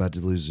like he's about to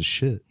lose his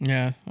shit.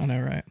 Yeah, I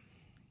know, right?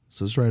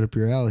 So it's right up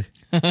your alley.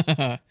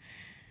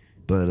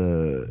 But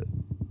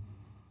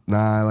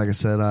nah, like I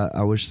said,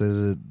 I wish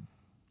that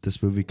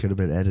this movie could have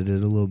been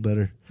edited a little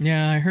better.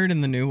 Yeah, I heard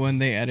in the new one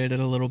they edited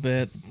a little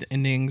bit. The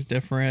ending's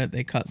different.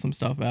 They cut some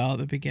stuff out.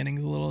 The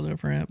beginning's a little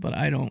different, but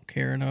I don't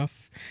care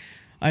enough.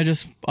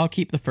 I'll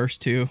keep the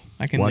first two.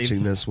 I can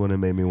Watching this one, it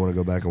made me want to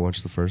go back and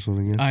watch the first one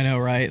again. I know,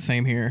 right?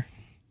 Same here.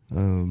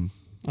 I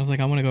was like,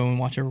 I want to go and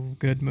watch a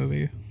good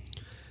movie.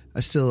 I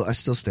still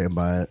stand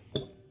by it.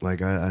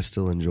 Like I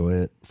still enjoy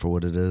it for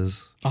what it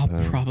is. I'll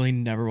probably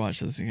never watch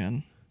this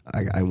again.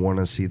 I want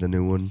to see the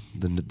new one,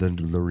 the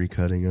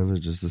recutting of it,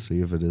 just to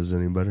see if it is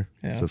any better,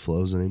 if it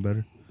flows any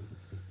better.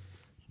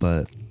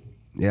 But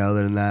yeah,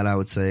 other than that, I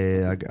would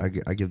say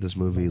I give this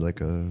movie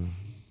like a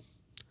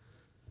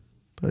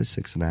probably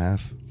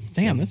 6.5.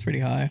 Damn, that's pretty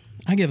high.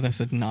 I give this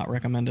a not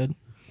recommended.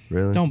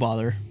 Really? Don't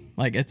bother.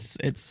 Like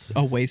it's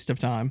a waste of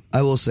time.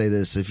 I will say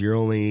this: if you're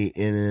only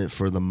in it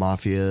for the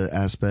mafia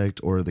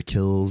aspect or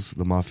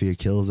the mafia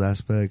kills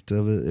aspect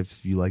of it,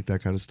 if you like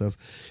that kind of stuff,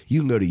 you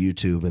can go to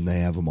YouTube and they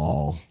have them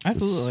all.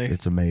 Absolutely,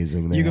 it's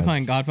amazing. You can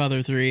find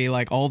Godfather 3,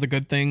 like all the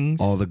good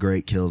things, all the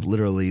great kills.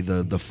 Literally,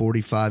 the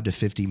 45 to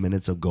 50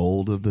 minutes of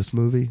gold of this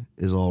movie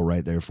is all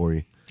right there for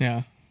you.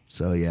 Yeah.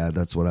 So yeah,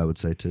 that's what I would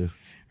say too.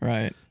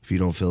 Right. If you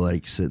don't feel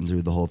like sitting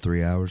through the whole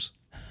 3 hours,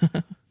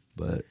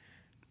 but.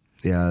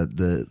 Yeah,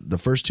 the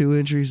first two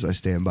entries I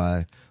stand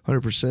by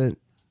 100%.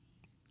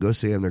 Go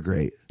see them; they're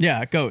great.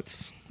 Yeah,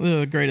 Goats,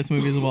 the greatest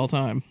movies of all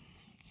time.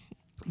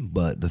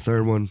 But the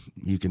third one,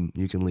 you can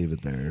leave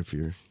it there if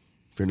you're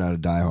not a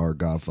diehard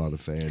Godfather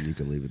fan. You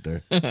can leave it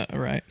there.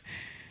 Right.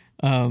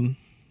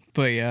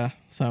 But yeah,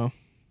 so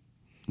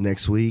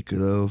next week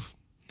though,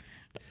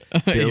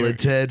 Bill and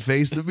Ted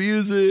Face the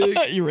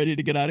Music. You ready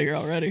to get out of here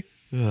already?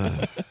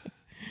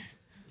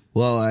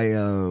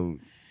 Well,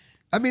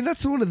 I mean,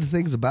 that's one of the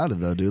things about it,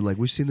 though, dude. Like,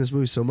 we've seen this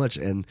movie so much,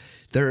 and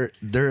they're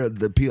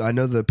the people. I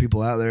know the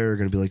people out there are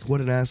going to be like,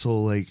 "What an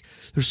asshole!" Like,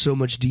 there's so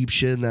much deep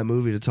shit in that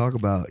movie to talk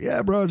about.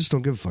 Yeah, bro, I just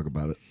don't give a fuck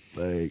about it.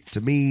 Like,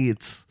 to me,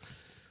 it's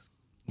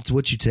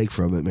what you take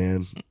from it,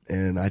 man.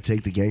 And I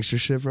take the gangster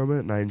shit from it,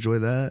 and I enjoy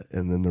that.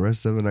 And then the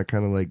rest of it, I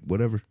kind of like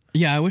whatever.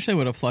 Yeah, I wish they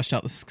would have fleshed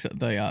out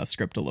the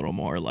script a little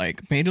more.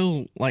 Like, made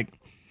it like,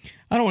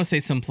 I don't want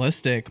to say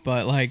simplistic,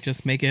 but like,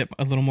 just make it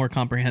a little more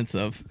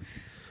comprehensive.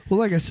 Well,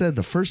 like I said,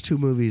 the first two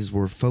movies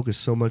were focused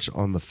so much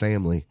on the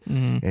family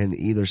and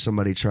either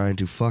somebody trying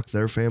to fuck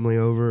their family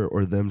over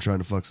or them trying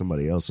to fuck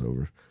somebody else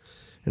over.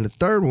 And the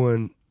third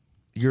one,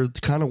 you're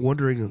kind of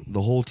wondering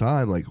the whole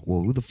time, like,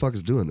 well, who the fuck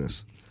is doing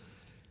this?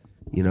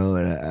 You know,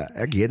 and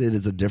I get it.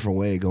 It's a different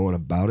way of going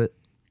about it.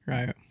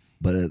 Right.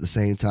 But at the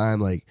same time,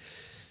 like,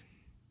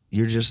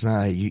 you're just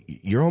not,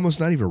 you're almost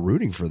not even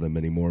rooting for them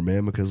anymore,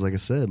 man, because like I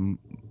said,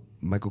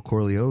 Michael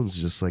Corleone's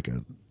just like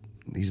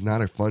he's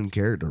not a fun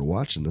character to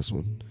watch in this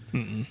one.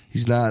 Mm-mm.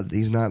 He's not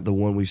the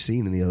one we've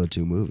seen in the other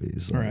two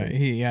movies. Like, right.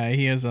 He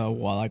is a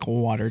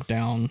watered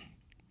down.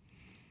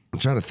 I'm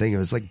trying to think of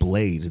it. It's like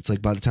Blade. It's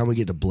like by the time we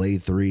get to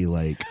Blade 3,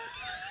 like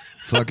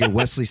fucking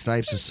Wesley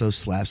Snipes is so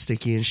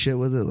slapsticky and shit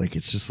with it. Like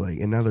it's just like,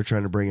 and now they're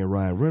trying to bring in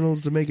Ryan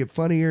Reynolds to make it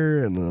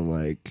funnier. And I'm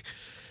like,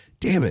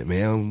 damn it,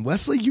 man.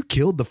 Wesley, you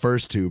killed the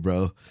first two,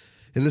 bro.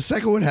 And the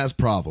second one has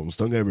problems.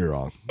 Don't get me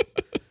wrong.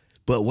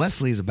 But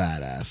Wesley's a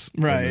badass.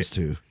 Right. In those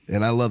two.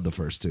 And I love the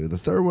first two. The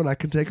third one, I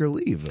can take or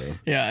leave, though.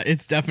 Yeah,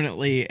 it's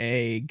definitely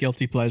a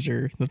guilty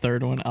pleasure, the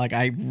third one. Like,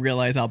 I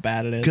realize how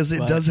bad it is. Because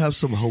it does have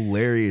some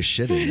hilarious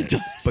shit in it.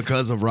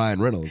 Because of Ryan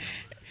Reynolds.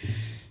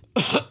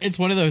 It's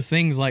one of those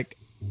things, like,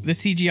 the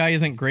CGI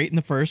isn't great in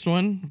the first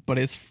one, but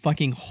it's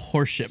fucking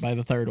horseshit by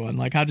the third one.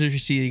 Like, how did your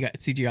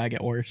CGI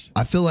get worse?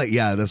 I feel like,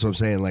 yeah, that's what I'm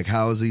saying. Like,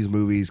 how is these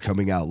movies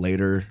coming out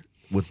later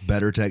with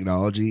better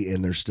technology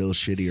and they're still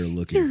shittier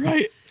looking? You're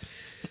right.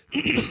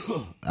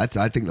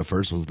 I think the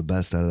first one's the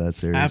best out of that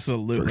series.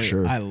 Absolutely. For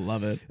sure. I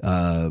love it.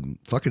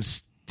 Fucking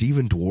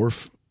Stephen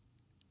Dwarf.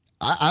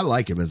 I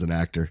like him as an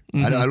actor.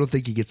 Mm-hmm. I don't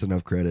think he gets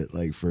enough credit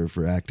like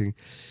for acting.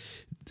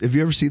 Have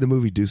you ever seen the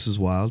movie Deuces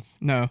Wild?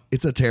 No.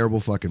 It's a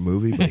terrible fucking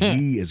movie, but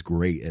he is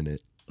great in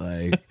it.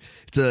 Like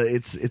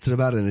it's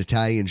about an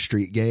Italian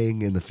street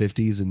gang in the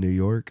 50s in New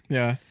York.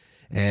 Yeah.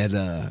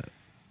 And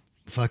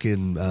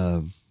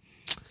fucking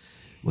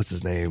what's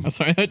his name? I'm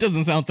sorry, that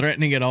doesn't sound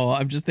threatening at all.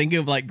 I'm just thinking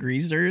of like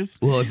greasers.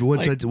 Well,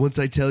 once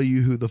I tell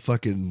you who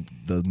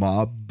the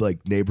mob,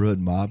 like neighborhood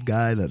mob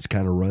guy that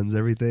kind of runs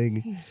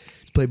everything,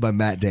 it's played by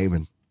Matt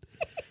Damon.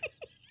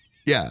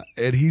 Yeah,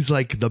 and he's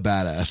like the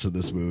badass in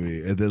this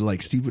movie. And then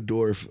like Stephen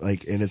Dorff,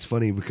 like, and it's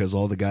funny because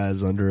all the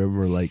guys under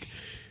him are like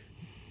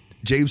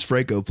James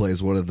Franco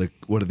plays one of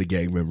the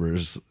gang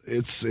members.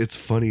 It's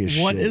funny as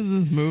shit. What is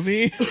this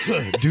movie?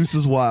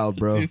 Deuces Wild,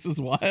 bro. Deuces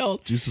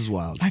Wild. Deuces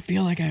Wild. I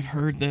feel like I've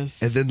heard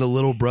this. And then the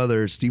little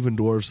brother, Stephen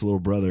Dorff's little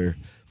brother,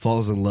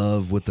 falls in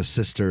love with the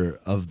sister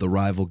of the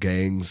rival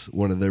gangs,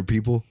 one of their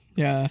people.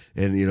 Yeah.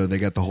 And, you know, they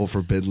got the whole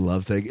forbidden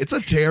love thing. It's a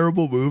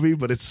terrible movie,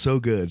 but it's so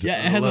good. Yeah,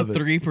 it has a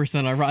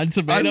 3% on Rotten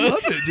Tomatoes. I love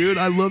it, dude.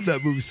 I love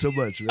that movie so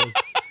much, man.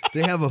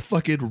 They have a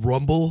fucking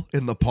rumble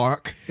in the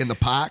park.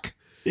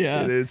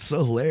 Yeah. And it's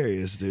so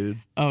hilarious, dude.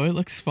 Oh, it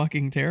looks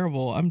fucking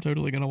terrible. I'm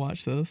totally going to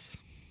watch this.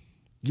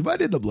 You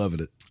might end up loving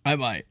it. I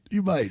might.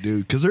 You might,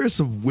 dude, because there is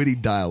some witty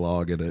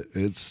dialogue in it.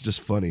 It's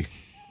just funny.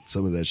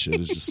 Some of that shit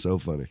is just so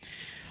funny.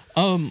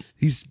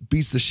 He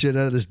beats the shit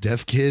out of this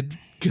deaf kid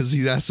because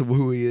he asks him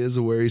who he is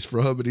and where he's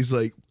from, and he's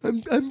like,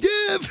 I'm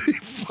deaf. He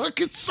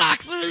fucking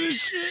socks him in his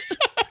shit.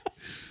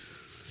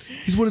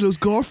 He's one of those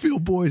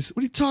Garfield boys.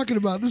 What are you talking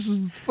about? This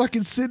is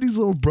fucking Sidney's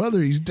little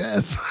brother. He's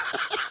deaf.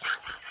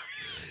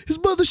 His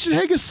mother should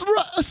hang a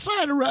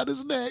sign around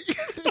his neck.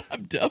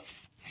 I'm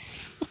deaf.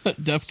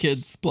 Deaf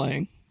kids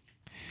playing.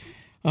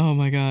 Oh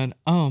my god.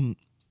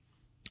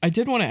 I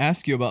did want to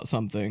ask you about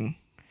something.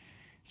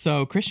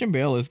 So Christian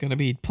Bale is going to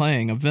be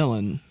playing a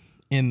villain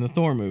in the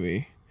Thor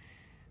movie.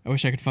 I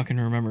wish I could fucking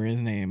remember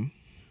his name.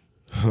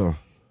 Huh.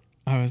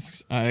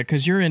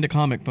 Because you're into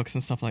comic books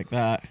and stuff like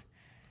that.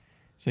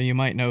 So you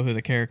might know who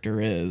the character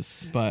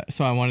is, but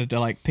so I wanted to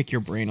like pick your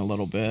brain a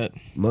little bit.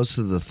 Most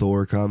of the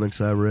Thor comics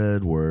I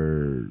read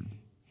were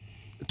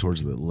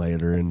towards the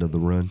later end of the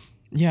run.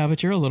 Yeah,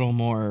 but you're a little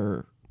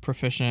more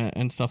proficient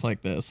and stuff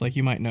like this. Like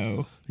you might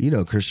know. You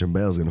know Christian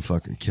Bale's gonna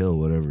fucking kill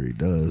whatever he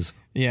does.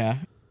 Yeah.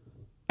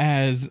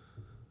 As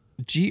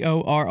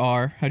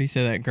Gorr. How do you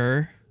say that?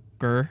 Gorr?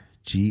 Goo?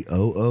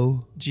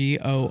 Gorr.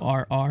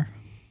 Yeah,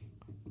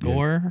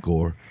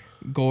 Gore.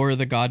 Gorr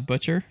the God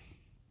Butcher.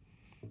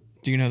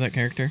 Do you know that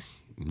character?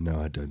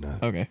 No, I do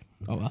not. Okay.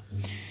 Oh well.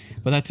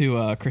 But that's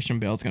who Christian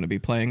Bale's going to be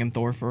playing in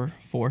Thor 4.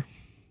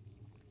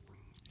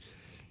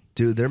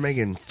 Dude, they're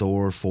making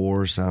Thor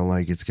 4 sound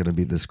like it's going to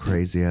be this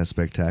crazy ass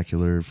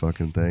spectacular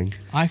fucking thing.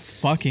 I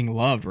fucking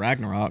loved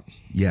Ragnarok.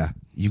 Yeah.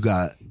 You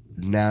got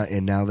now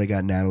they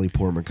got Natalie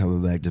Portman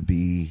coming back to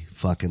be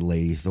fucking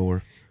Lady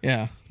Thor.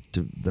 Yeah.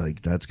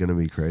 That's going to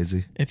be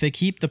crazy. If they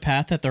keep the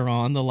path that they're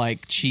on, the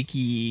like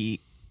cheeky,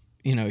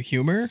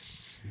 humor,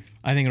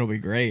 I think it'll be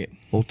great.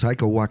 Old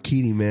Taika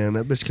Waititi, man,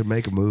 that bitch can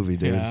make a movie,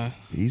 dude. Yeah.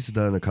 He's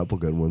done a couple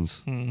good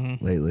ones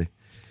lately.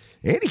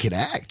 And he can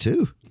act,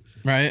 too.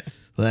 Right?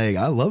 Like,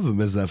 I love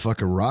him as that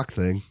fucking rock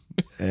thing.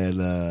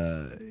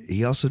 And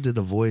he also did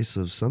the voice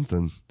of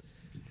something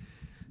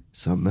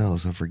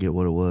else. I forget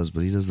what it was,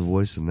 but he does the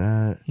voice in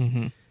that.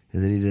 Mm-hmm.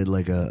 And then he did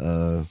like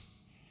I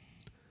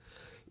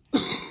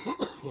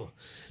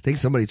think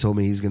somebody told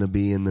me he's going to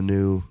be in the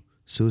new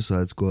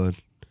Suicide Squad.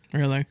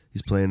 Really?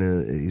 He's playing a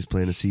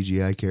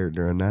CGI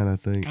character on that, I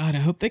think. God, I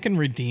hope they can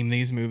redeem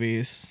these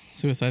movies,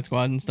 Suicide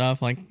Squad and stuff,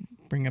 like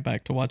bring it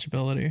back to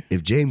watchability.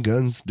 If James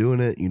Gunn's doing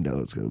it, you know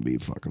it's gonna be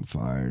fucking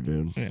fire,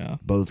 dude. Yeah.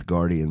 Both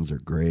Guardians are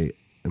great,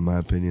 in my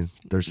opinion.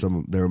 They're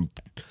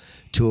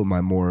two of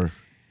my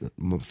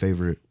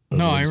favorite.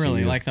 No, I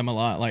really like them a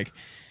lot. Like,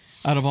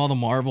 out of all the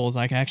Marvels,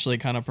 I actually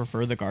kind of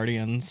prefer the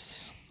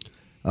Guardians.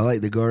 I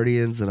like the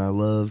Guardians, and I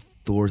love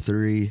Thor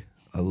 3.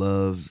 I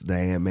love the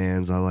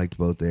Ant-Mans. I liked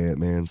both the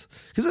Ant-Mans.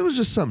 Because it was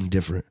just something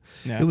different.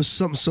 Yeah. It was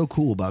something so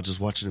cool about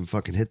just watching him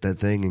fucking hit that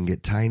thing and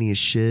get tiny as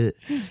shit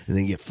and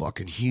then get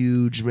fucking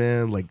huge,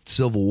 man. Like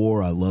Civil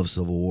War. I love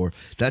Civil War.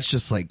 That's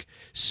just like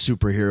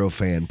superhero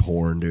fan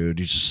porn, dude.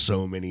 There's just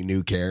so many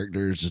new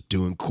characters just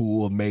doing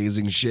cool,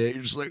 amazing shit.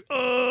 You're just like,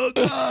 oh,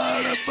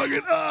 God, I'm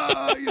fucking,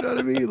 you know what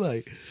I mean?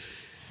 Like,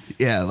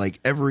 yeah,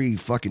 like every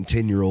fucking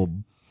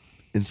 10-year-old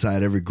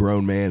inside every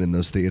grown man in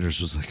those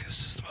theaters was like,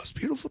 this is the most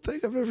beautiful thing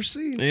I've ever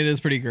seen. It is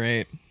pretty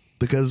great.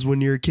 Because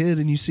when you're a kid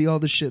and you see all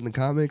this shit in the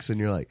comics and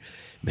you're like,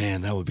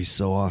 man, that would be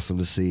so awesome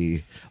to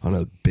see on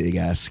a big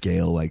ass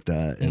scale like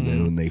that. And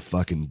then when they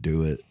fucking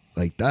do it,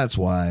 like that's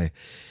why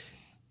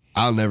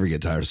I'll never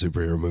get tired of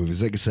superhero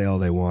movies. They can say all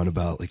they want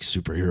about like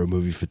superhero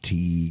movie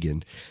fatigue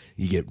and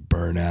you get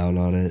burnout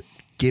on it.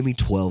 Give me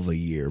 12 a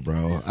year,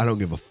 bro. I don't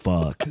give a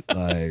fuck.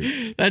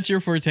 Like, that's your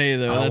forte,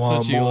 though. That's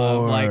what you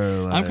love. Like,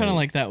 I'm kind of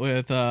like that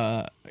with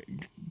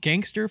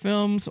gangster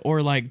films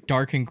or like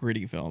dark and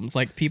gritty films.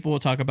 Like people will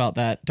talk about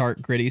that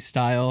dark, gritty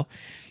style.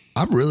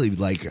 I'm really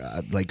like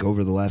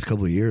over the last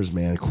couple of years,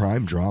 man,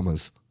 crime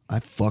dramas. I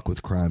fuck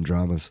with crime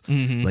dramas.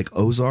 Mm-hmm. Like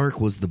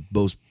Ozark was the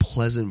most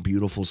pleasant,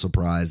 beautiful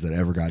surprise that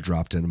ever got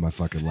dropped into my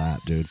fucking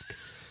lap, dude.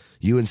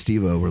 You and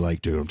Steve-O were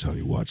like, dude, I'm telling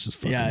you, watch this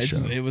fucking show.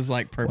 Yeah, it was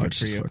like perfect watch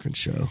for you. Watch this fucking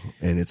show.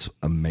 And it's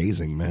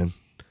amazing, man.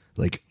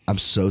 Like, I'm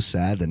so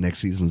sad that next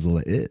season's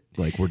it.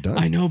 Like, we're done.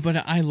 I know,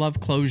 but I love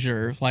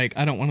closure. Like,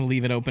 I don't want to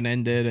leave it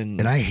open-ended.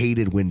 And I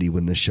hated Wendy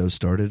when this show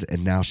started,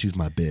 and now she's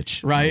my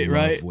bitch. Right,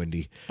 I love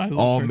Wendy.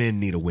 All men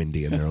need a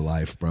Wendy in their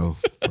life, bro.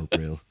 For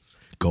real.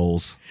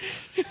 Goals.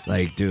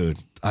 Like, dude,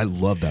 I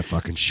love that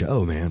fucking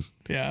show, man.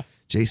 Yeah.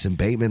 Jason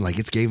Bateman, like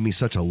it's gave me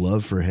such a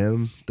love for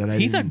him that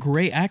he's a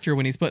great actor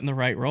when he's put in the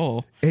right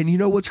role. And you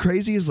know what's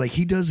crazy is like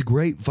he does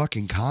great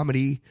fucking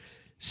comedy,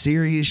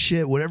 serious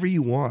shit, whatever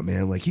you want,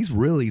 man. Like he's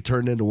really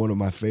turned into one of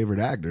my favorite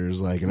actors.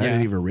 Like, and I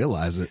didn't even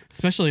realize it.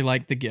 Especially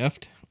like The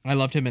Gift. I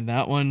loved him in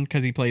that one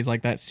because he plays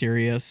like that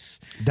serious.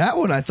 That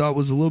one I thought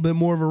was a little bit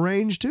more of a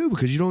range too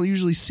because you don't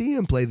usually see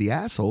him play the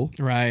asshole,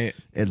 right?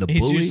 And the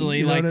he's bully. Usually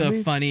you know like what the I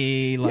mean?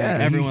 Funny, like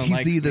everyone he's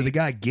likes either the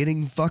guy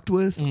getting fucked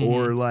with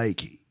or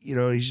like. You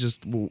know, he's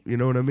just, you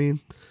know what I mean?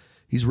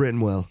 He's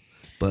written well.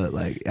 But,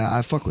 like,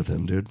 I fuck with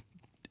him, dude.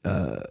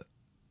 I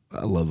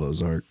love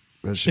Ozark.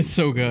 That shit it's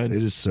so good.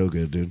 It is so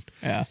good, dude.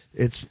 Yeah.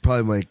 It's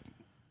probably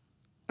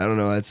I don't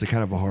know. It's a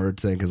kind of a hard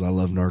thing because I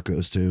love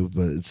Narcos too,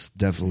 but it's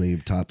definitely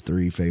top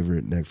 3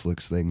 favorite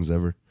Netflix things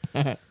ever.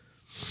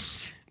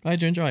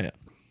 Glad you enjoy it.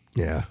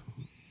 Yeah.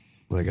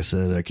 Like I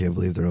said, I can't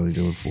believe they're only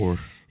doing 4.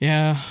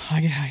 Yeah,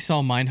 I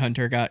saw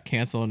Mindhunter got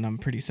canceled, and I'm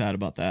pretty sad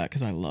about that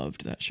because I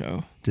loved that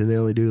show. Did they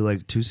only do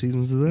like 2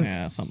 seasons of that?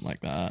 Yeah, something like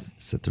that.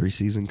 It's a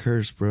 3-season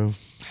curse, bro.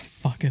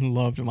 Fucking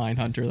loved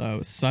Mindhunter, though. It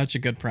was such a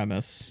good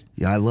premise.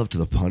 Yeah, I loved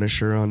The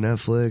Punisher on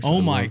Netflix. Oh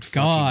I my loved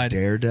God. fucking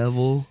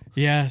Daredevil.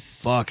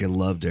 Yes. Fucking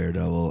love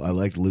Daredevil. I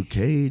liked Luke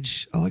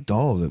Cage. I liked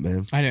all of it,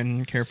 man. I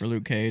didn't care for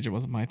Luke Cage. It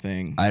wasn't my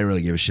thing. I didn't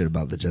really give a shit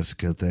about the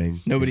Jessica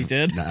thing. Nobody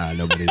did? Nah,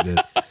 nobody did.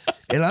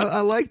 And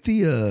I liked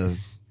the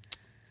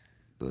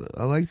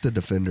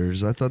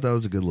Defenders. I thought that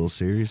was a good little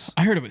series.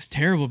 I heard it was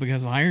terrible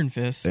because of Iron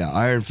Fist. Yeah,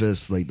 Iron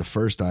Fist, like the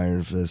first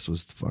Iron Fist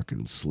was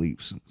fucking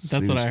sleeps.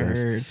 That's what I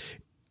heard.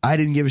 I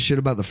didn't give a shit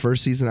about the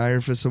first season of Iron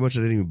Fist so much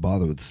I didn't even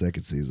bother with the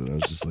second season. I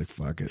was just like,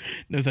 fuck it.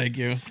 No, thank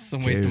you. It's a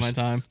waste of my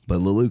time. But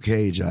Luke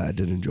Cage, I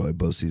did enjoy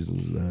both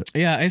seasons of that.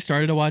 Yeah, I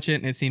started to watch it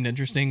and it seemed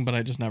interesting, but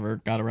I just never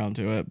got around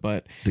to it.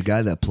 But The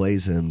guy that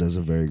plays him does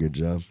a very good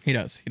job. he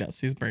does.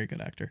 He's a very good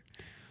actor.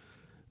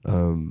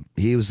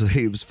 He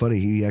was funny.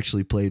 He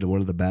actually played one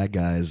of the bad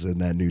guys in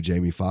that new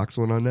Jamie Foxx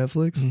one on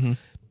Netflix,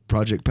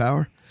 Project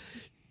Power.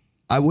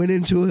 I went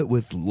into it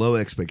with low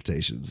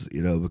expectations,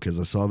 because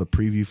I saw the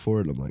preview for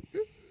it. And I'm like,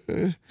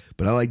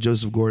 but I like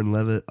Joseph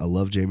Gordon-Levitt. I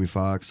love Jamie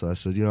Foxx. So I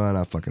said,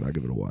 I'll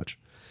give it a watch.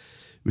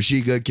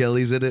 Machine Gun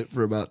Kelly's in it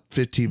for about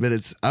 15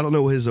 minutes. I don't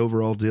know what his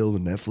overall deal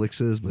with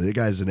Netflix is, but the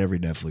guy's in every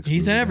Netflix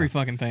He's movie in every now.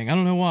 fucking thing. I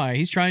don't know why.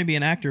 He's trying to be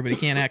an actor, but he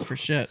can't act for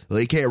shit. Well,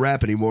 he can't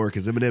rap anymore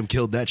because Eminem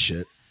killed that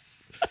shit.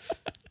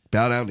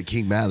 Bow down to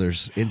King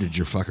Mathers. Ended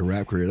your fucking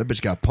rap career. That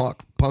bitch got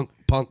punk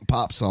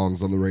pop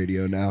songs on the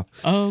radio now.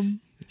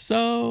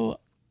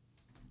 So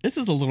this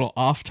is a little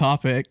off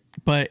topic,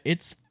 but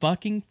it's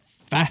fucking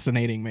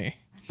fascinating me.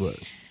 What?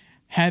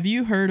 Have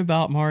you heard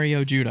about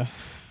Mario Judah?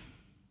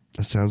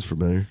 That sounds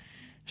familiar.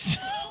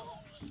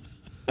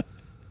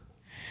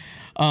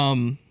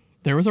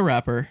 There was a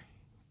rapper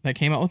that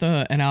came out with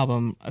an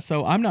album.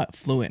 So I'm not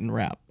fluent in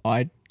rap.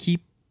 I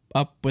keep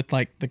up with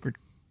like the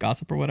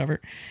gossip or whatever.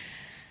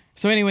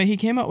 So anyway, he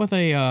came out with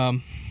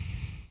an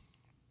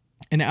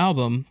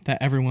album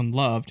that everyone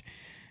loved,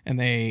 and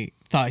they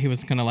thought he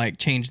was gonna like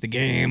change the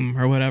game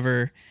or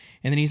whatever.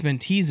 And then he's been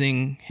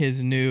teasing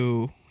his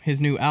new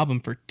album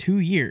for 2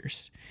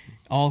 years.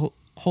 Whole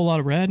lot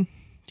of red. Do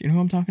you know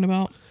who I'm talking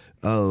about?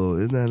 Oh,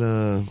 isn't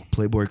that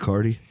Playboy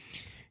Cardi?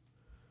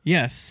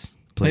 Yes,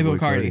 Playboy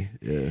Cardi.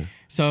 Yeah.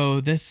 So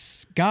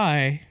this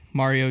guy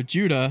Mario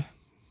Judah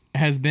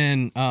has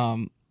been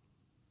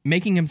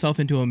making himself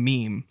into a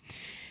meme.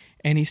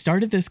 And he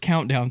started this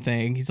countdown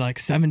thing. He's like,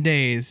 7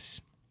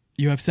 days.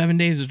 You have 7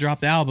 days to drop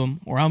the album,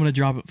 or I'm going to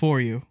drop it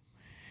for you.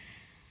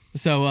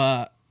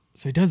 So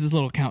he does this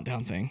little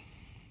countdown thing.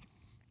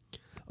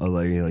 Oh,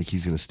 like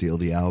he's going to steal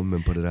the album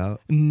and put it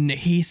out?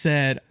 He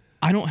said,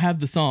 I don't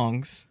have the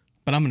songs,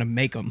 but I'm going to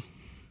make them.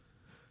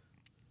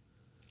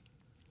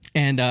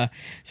 And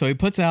so he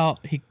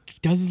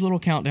does his little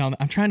countdown.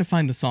 I'm trying to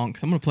find the song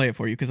because I'm going to play it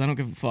for you because I don't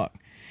give a fuck.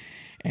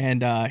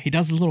 And he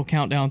does his little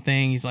countdown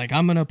thing. He's like,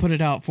 I'm going to put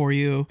it out for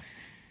you.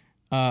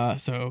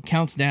 So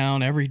counts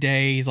down every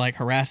day. He's like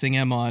harassing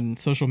him on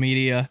social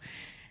media.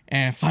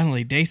 And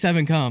finally, day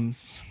 7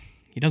 comes.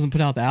 He doesn't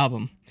put out the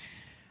album.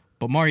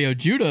 But Mario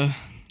Judah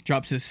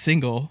drops his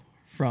single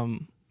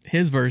from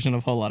his version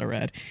of Whole Lotta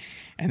Red.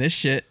 And this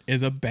shit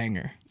is a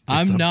banger.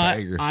 I'm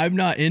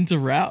not into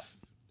rap,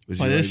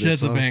 but this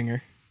shit's a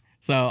banger.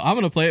 So I'm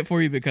going to play it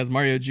for you because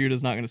Mario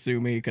Judah's not going to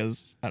sue me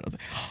because I don't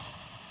think...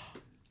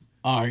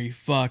 Are you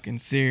fucking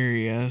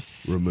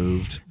serious?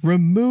 Removed.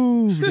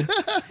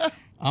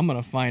 I'm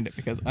going to find it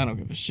because I don't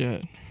give a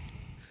shit.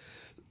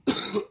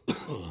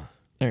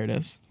 There it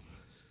is.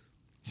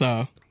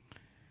 So.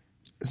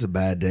 It's a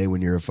bad day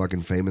when you're a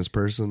fucking famous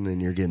person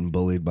and you're getting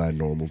bullied by a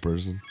normal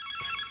person.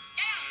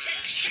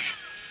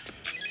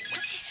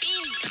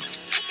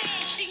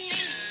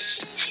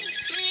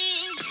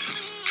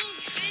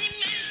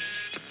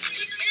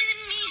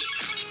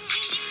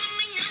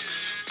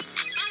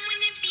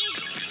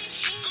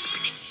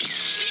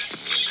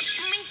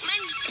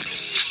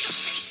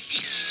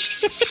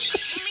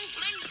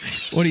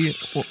 What do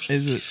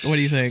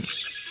you think?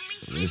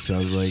 It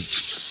sounds like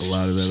a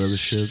lot of that other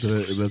shit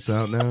that's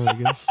out now, I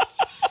guess.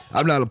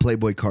 I'm not a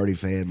Playboy Cardi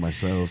fan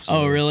myself. So,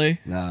 oh, really?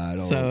 Nah, I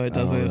don't. So it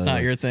doesn't. It's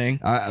not your thing.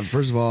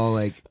 First of all,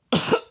 like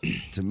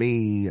to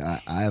me,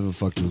 I haven't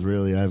fucked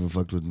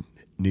with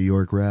New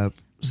York rap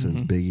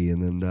since Biggie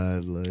and them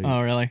died. Like,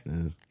 oh, really?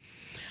 Yeah.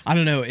 I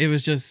don't know. It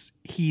was just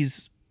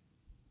he's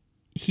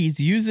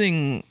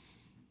using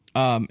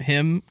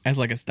him as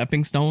like a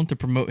stepping stone to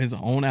promote his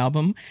own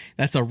album.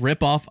 That's a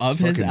ripoff of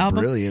his album.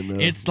 Brilliant, though.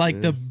 It's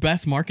like the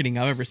best marketing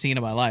I've ever seen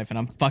in my life, and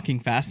I'm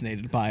fucking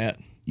fascinated by it.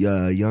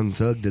 Yeah, Young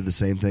Thug did the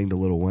same thing to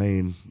Lil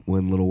Wayne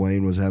when Lil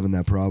Wayne was having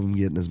that problem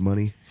getting his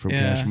money from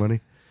Cash Money.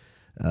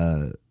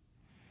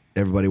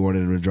 Everybody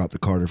wanted him to drop the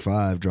Carter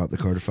 5, drop the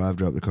Carter 5,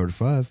 drop the Carter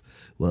 5.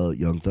 Well,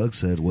 Young Thug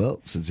said,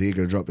 well, since he ain't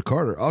going to drop the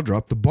Carter, I'll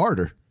drop the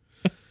Barter.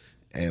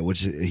 and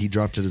which he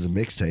dropped it as a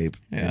mixtape,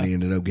 and he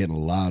ended up getting a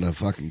lot of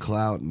fucking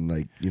clout and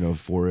like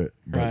for it.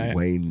 But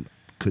Wayne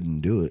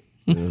couldn't do it,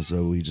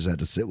 so he just had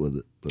to sit with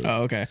it. But,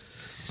 okay.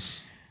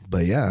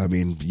 But yeah, I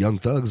mean, Young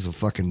Thug's a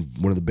fucking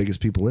one of the biggest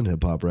people in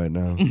hip hop right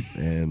now,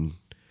 and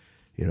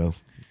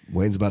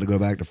Wayne's about to go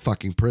back to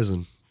fucking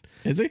prison.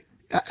 Is he?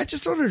 I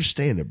just don't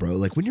understand it, bro.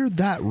 Like, when you're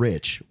that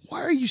rich,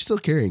 why are you still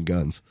carrying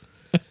guns?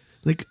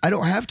 Like, I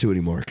don't have to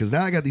anymore because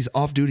now I got these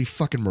off-duty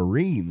fucking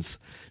Marines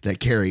that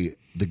carry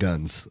the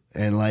guns,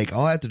 and like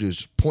all I have to do is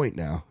just point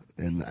now,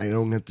 and I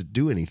don't have to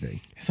do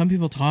anything. Some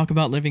people talk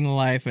about living the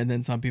life, and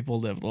then some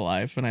people live the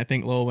life, and I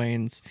think Lil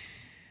Wayne's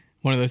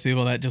one of those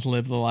people that just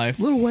live the life.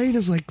 Lil Wayne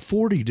is like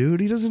 40, dude.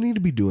 He doesn't need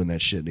to be doing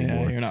that shit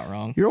anymore. Yeah, you're not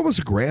wrong. You're almost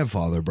a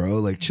grandfather, bro.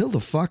 Like, chill the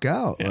fuck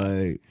out. Yeah.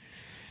 Like,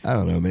 I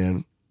don't know,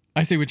 man.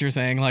 I see what you're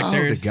saying. Like, I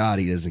hope to God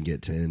he doesn't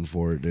get 10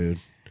 for it, dude.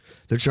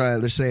 They're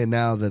saying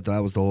now that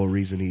was the whole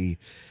reason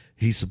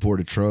he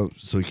supported Trump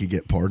so he could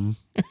get pardoned.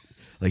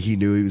 Like, he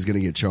knew he was going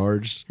to get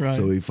charged, right.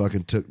 So he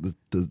fucking took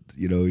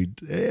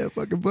hey,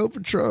 fucking vote for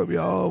Trump,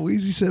 y'all.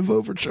 Weezy said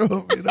vote for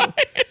Trump,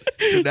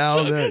 So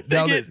now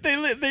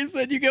they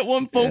said you get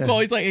one phone call.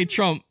 He's like, "Hey,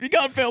 Trump, you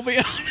gotta bail me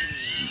out."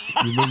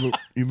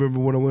 You remember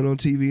when I went on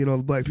TV and all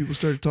the black people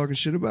started talking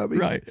shit about me?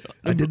 Right.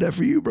 I did that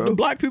for you, bro. The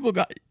black people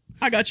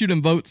I got you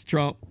them votes,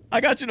 Trump.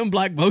 I got you them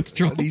black votes,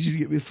 Trump. I need you to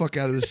get me the fuck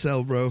out of this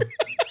cell, bro.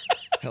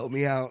 Help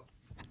me out.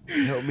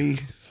 Help me.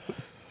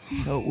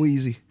 Help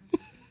Weezy.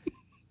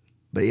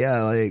 But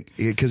yeah, like,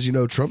 because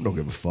Trump don't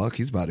give a fuck.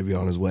 He's about to be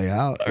on his way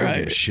out. Don't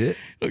give a shit.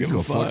 He's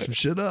gonna fuck some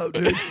shit up,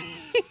 dude.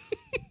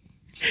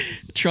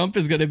 Trump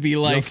is gonna be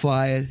like,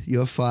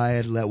 You're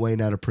fired. Let Wayne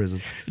out of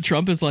prison.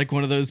 Trump is like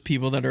one of those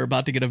people that are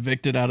about to get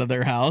evicted out of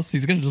their house.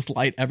 He's gonna just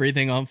light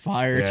everything on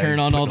fire, turn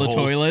on all the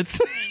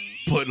toilets,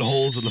 putting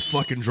holes in the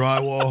fucking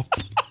drywall.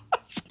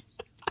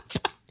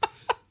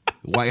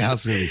 The White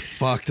House is gonna be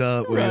fucked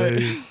up.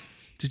 Right.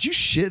 Did you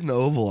shit in the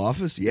Oval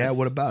Office? Yeah. Yes.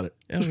 What about it?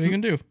 Yeah, what are you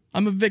gonna do?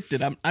 I'm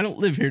evicted. I don't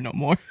live here no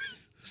more.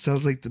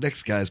 Sounds like the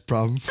next guy's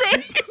problem.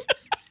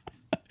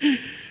 Right.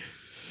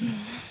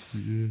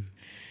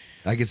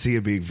 I can see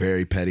it being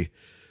very petty.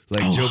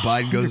 Like, Joe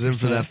Biden goes 100%. In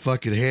for that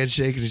fucking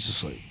handshake, and he's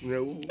just like,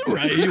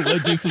 right, you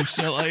want to do some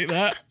shit like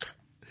that?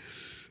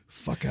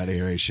 Fuck out of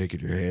here, I ain't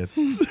shaking your hand.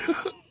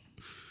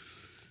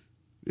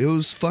 It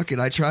was fucking,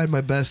 I tried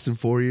my best in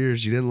 4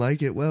 years. You didn't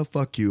like it? Well,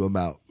 fuck you, I'm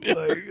out.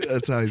 Like,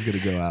 that's how he's going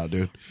to go out,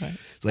 dude. Right.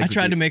 Like, I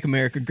tried to make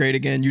America great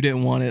again. You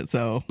didn't want it,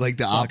 so. Like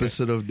the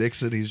opposite of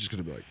Nixon, he's just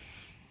going to be like,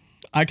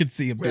 I could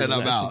see him doing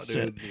man, I'm out,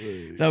 dude.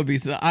 Shit. That would be,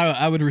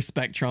 I would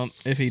respect Trump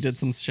if he did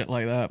some shit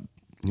like that.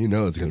 You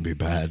know it's going to be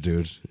bad,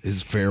 dude.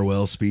 His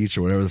farewell speech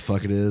or whatever the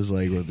fuck it is,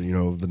 like,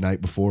 the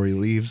night before he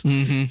leaves,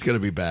 it's going to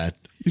be bad.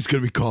 He's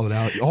going to be calling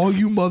out, all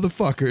you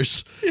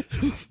motherfuckers.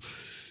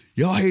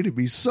 Y'all hated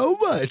me so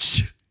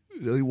much.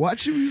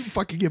 Watch him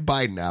fucking get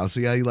Biden now.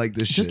 See how you like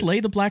this shit. Just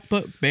lay the black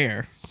book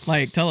bare.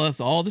 Like, tell us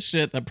all the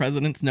shit that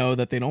presidents know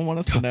that they don't want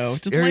us to know.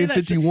 Just Area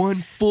 51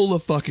 full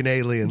of fucking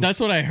aliens. That's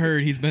what I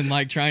heard he's been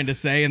like trying to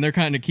say, and they're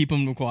kind of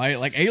keeping them quiet.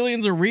 Like,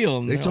 aliens are real.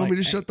 And they told me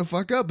to shut the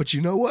fuck up, but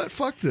you know what?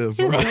 Fuck them.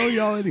 I'm telling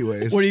y'all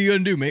anyways. What are you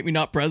going to do? Make me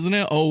not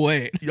president? Oh,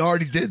 wait. You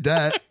already did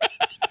that.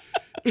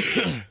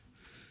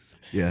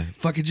 Yeah.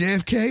 Fucking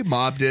JFK.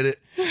 Mob did it.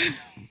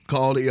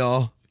 Called it,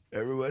 y'all.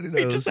 Everybody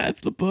knows. He just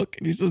has the book,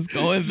 and he's just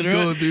going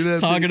through it,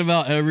 talking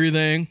about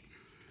everything.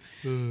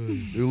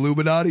 The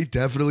Illuminati,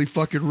 definitely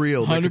fucking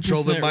real. They're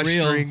controlling my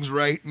strings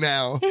right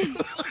now.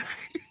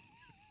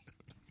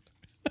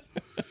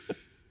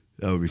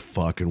 That would be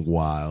fucking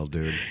wild,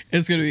 dude.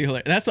 It's going to be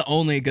hilarious. That's the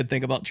only good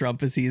thing about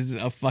Trump is he's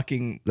a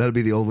fucking That'll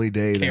be the only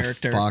day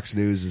character. That Fox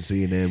News and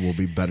CNN will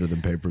be better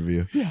than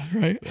pay-per-view. Yeah,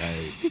 right.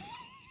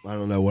 I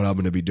don't know what I'm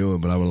going to be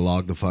doing, but I'm going to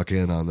log the fuck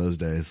in on those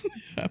days.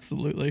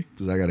 Absolutely.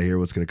 Because I got to hear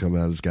what's going to come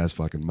out of this guy's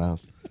fucking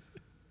mouth.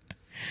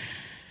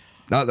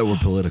 Not that we're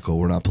political.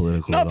 We're not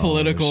political. Not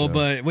political,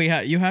 but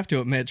you have to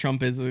admit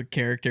Trump is a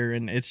character,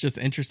 and it's just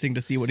interesting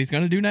to see what he's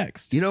going to do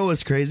next. You know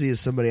what's crazy is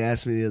somebody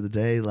asked me the other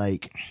day,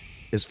 like,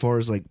 as far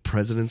as like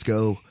presidents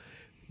go,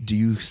 do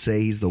you say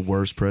he's the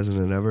worst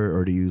president ever,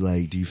 or do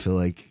you feel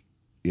like,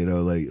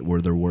 like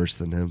were there worse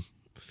than him?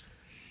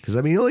 Because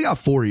I mean, he only got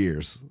 4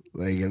 years,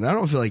 like, and I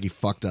don't feel like he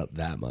fucked up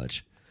that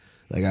much.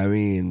 Like, I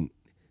mean,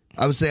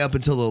 I would say up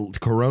until the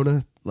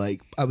corona,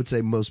 like, I would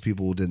say most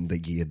people didn't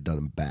think he had done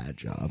a bad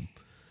job.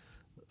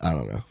 I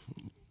don't know.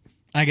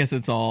 I guess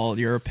it's all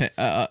your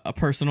a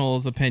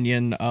personal's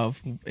opinion of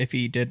if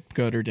he did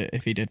good or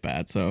if he did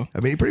bad. So I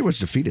mean, he pretty much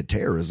defeated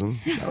terrorism.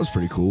 That was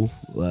pretty cool.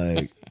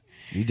 Like,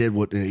 he did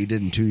what he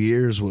did in 2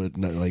 years. What,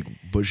 like,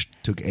 Bush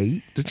took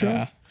 8 to try.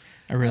 Yeah,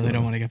 I really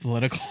don't want to get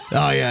political.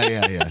 Oh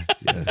yeah.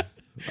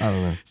 I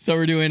don't know. So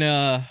we're doing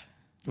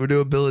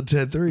Bill and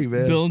Ted 3,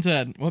 man. Bill and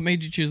Ted. What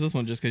made you choose this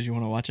one? Just because you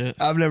want to watch it?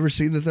 I've never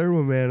seen the third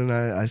one, man, and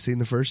I seen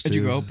the first two. Did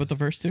you go up with the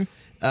first two?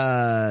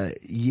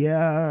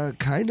 Yeah,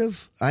 kind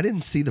of. I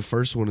didn't see the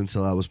first one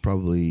until I was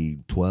probably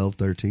 12,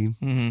 13.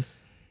 Mm-hmm.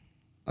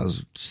 I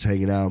was just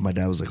hanging out. My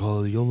dad was like,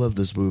 "Oh, you'll love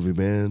this movie,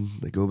 man.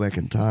 They go back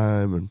in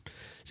time and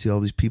see all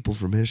these people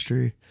from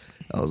history."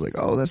 I was like,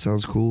 "Oh, that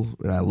sounds cool,"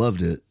 and I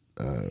loved it.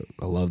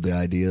 I love the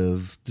idea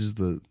of just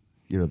the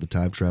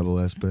time travel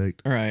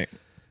aspect, All right.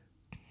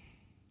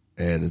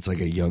 and it's like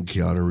a young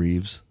Keanu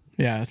Reeves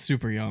Yeah, it's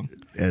super young.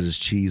 at his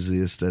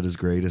cheesiest, at his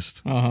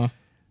greatest.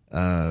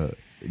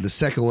 The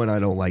second one I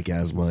don't like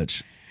as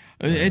much.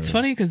 It's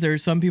funny because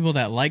there's some people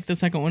that like the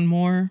second one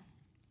more.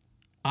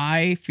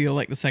 I feel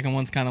like the second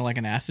one's kind of like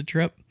an acid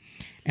trip,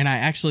 and I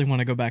actually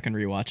want to go back and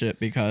rewatch it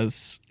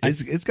because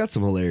It's got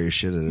some hilarious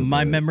shit in it.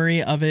 my but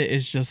memory of it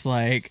is just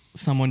like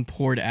someone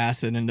poured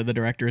acid into the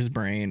director's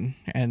brain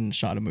and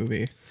shot a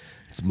movie.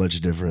 It's much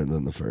different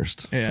than the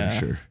first, Yeah,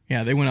 for sure.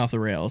 Yeah, they went off the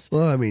rails.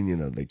 Well, I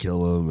mean, they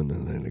kill him, and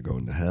then they go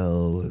into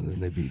hell, and then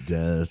they beat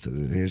death,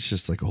 and it's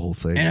just like a whole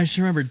thing. And I just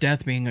remember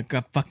Death being a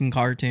fucking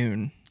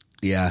cartoon,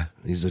 Yeah,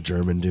 he's a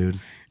German dude.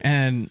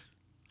 and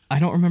I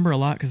don't remember a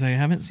lot because I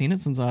haven't seen it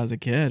since I was a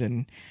kid,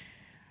 and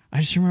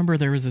I just remember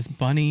there was this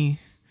bunny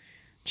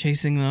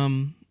chasing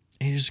them,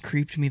 and it just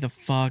creeped me the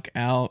fuck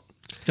out.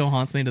 Still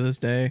haunts me to this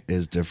day.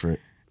 It's different.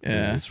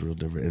 Yeah. It's real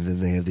different. And then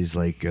they have these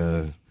like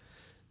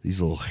these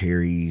little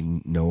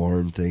hairy no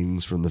arm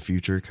things from the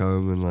future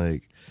come and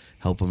like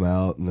help them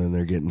out, and then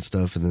they're getting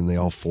stuff, and then they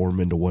all form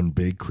into one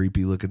big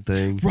creepy looking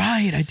thing.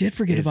 Right, I did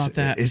forget about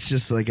that. It's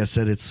just like I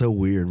said, it's so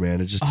weird,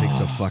 man. It just takes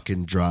a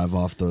fucking drive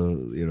off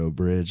the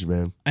bridge,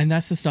 man. And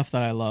that's the stuff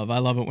that I love. I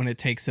love it when it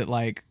takes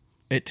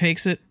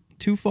it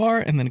too far,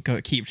 and then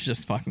it keeps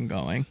just fucking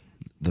going.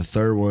 The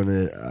third one,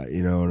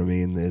 you know what I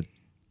mean?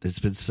 It's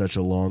been such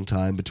a long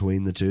time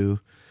between the two.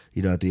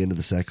 At the end of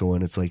the second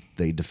one, it's like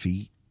they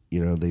defeat.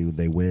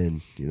 They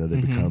win. They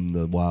become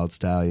the Wild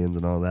Stallions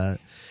and all that.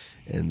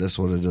 And this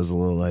one, it doesn't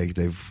look like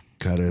they've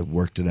kind of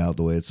worked it out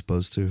the way it's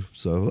supposed to.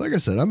 So, like I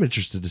said, I'm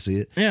interested to see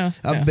it. Yeah,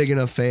 I'm yeah. a big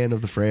enough fan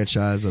of the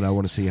franchise that I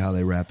want to see how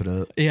they wrap it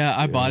up. Yeah,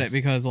 I bought it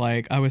because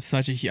like I was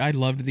I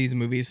loved these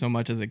movies so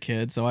much as a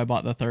kid, so I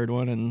bought the third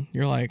one, and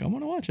you're like, I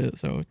want to watch it,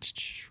 so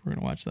we're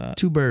gonna watch that.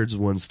 Two birds,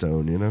 one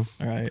stone. All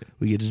right,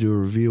 We get to do a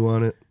review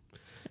on it,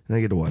 and I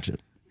get to watch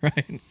it.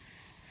 right.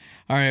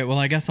 All right. Well,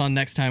 I guess on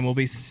next time we'll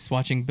be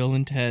watching Bill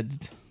and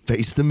Ted's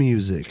Face the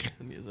music.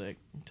 the music.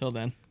 Until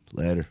then.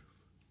 Later.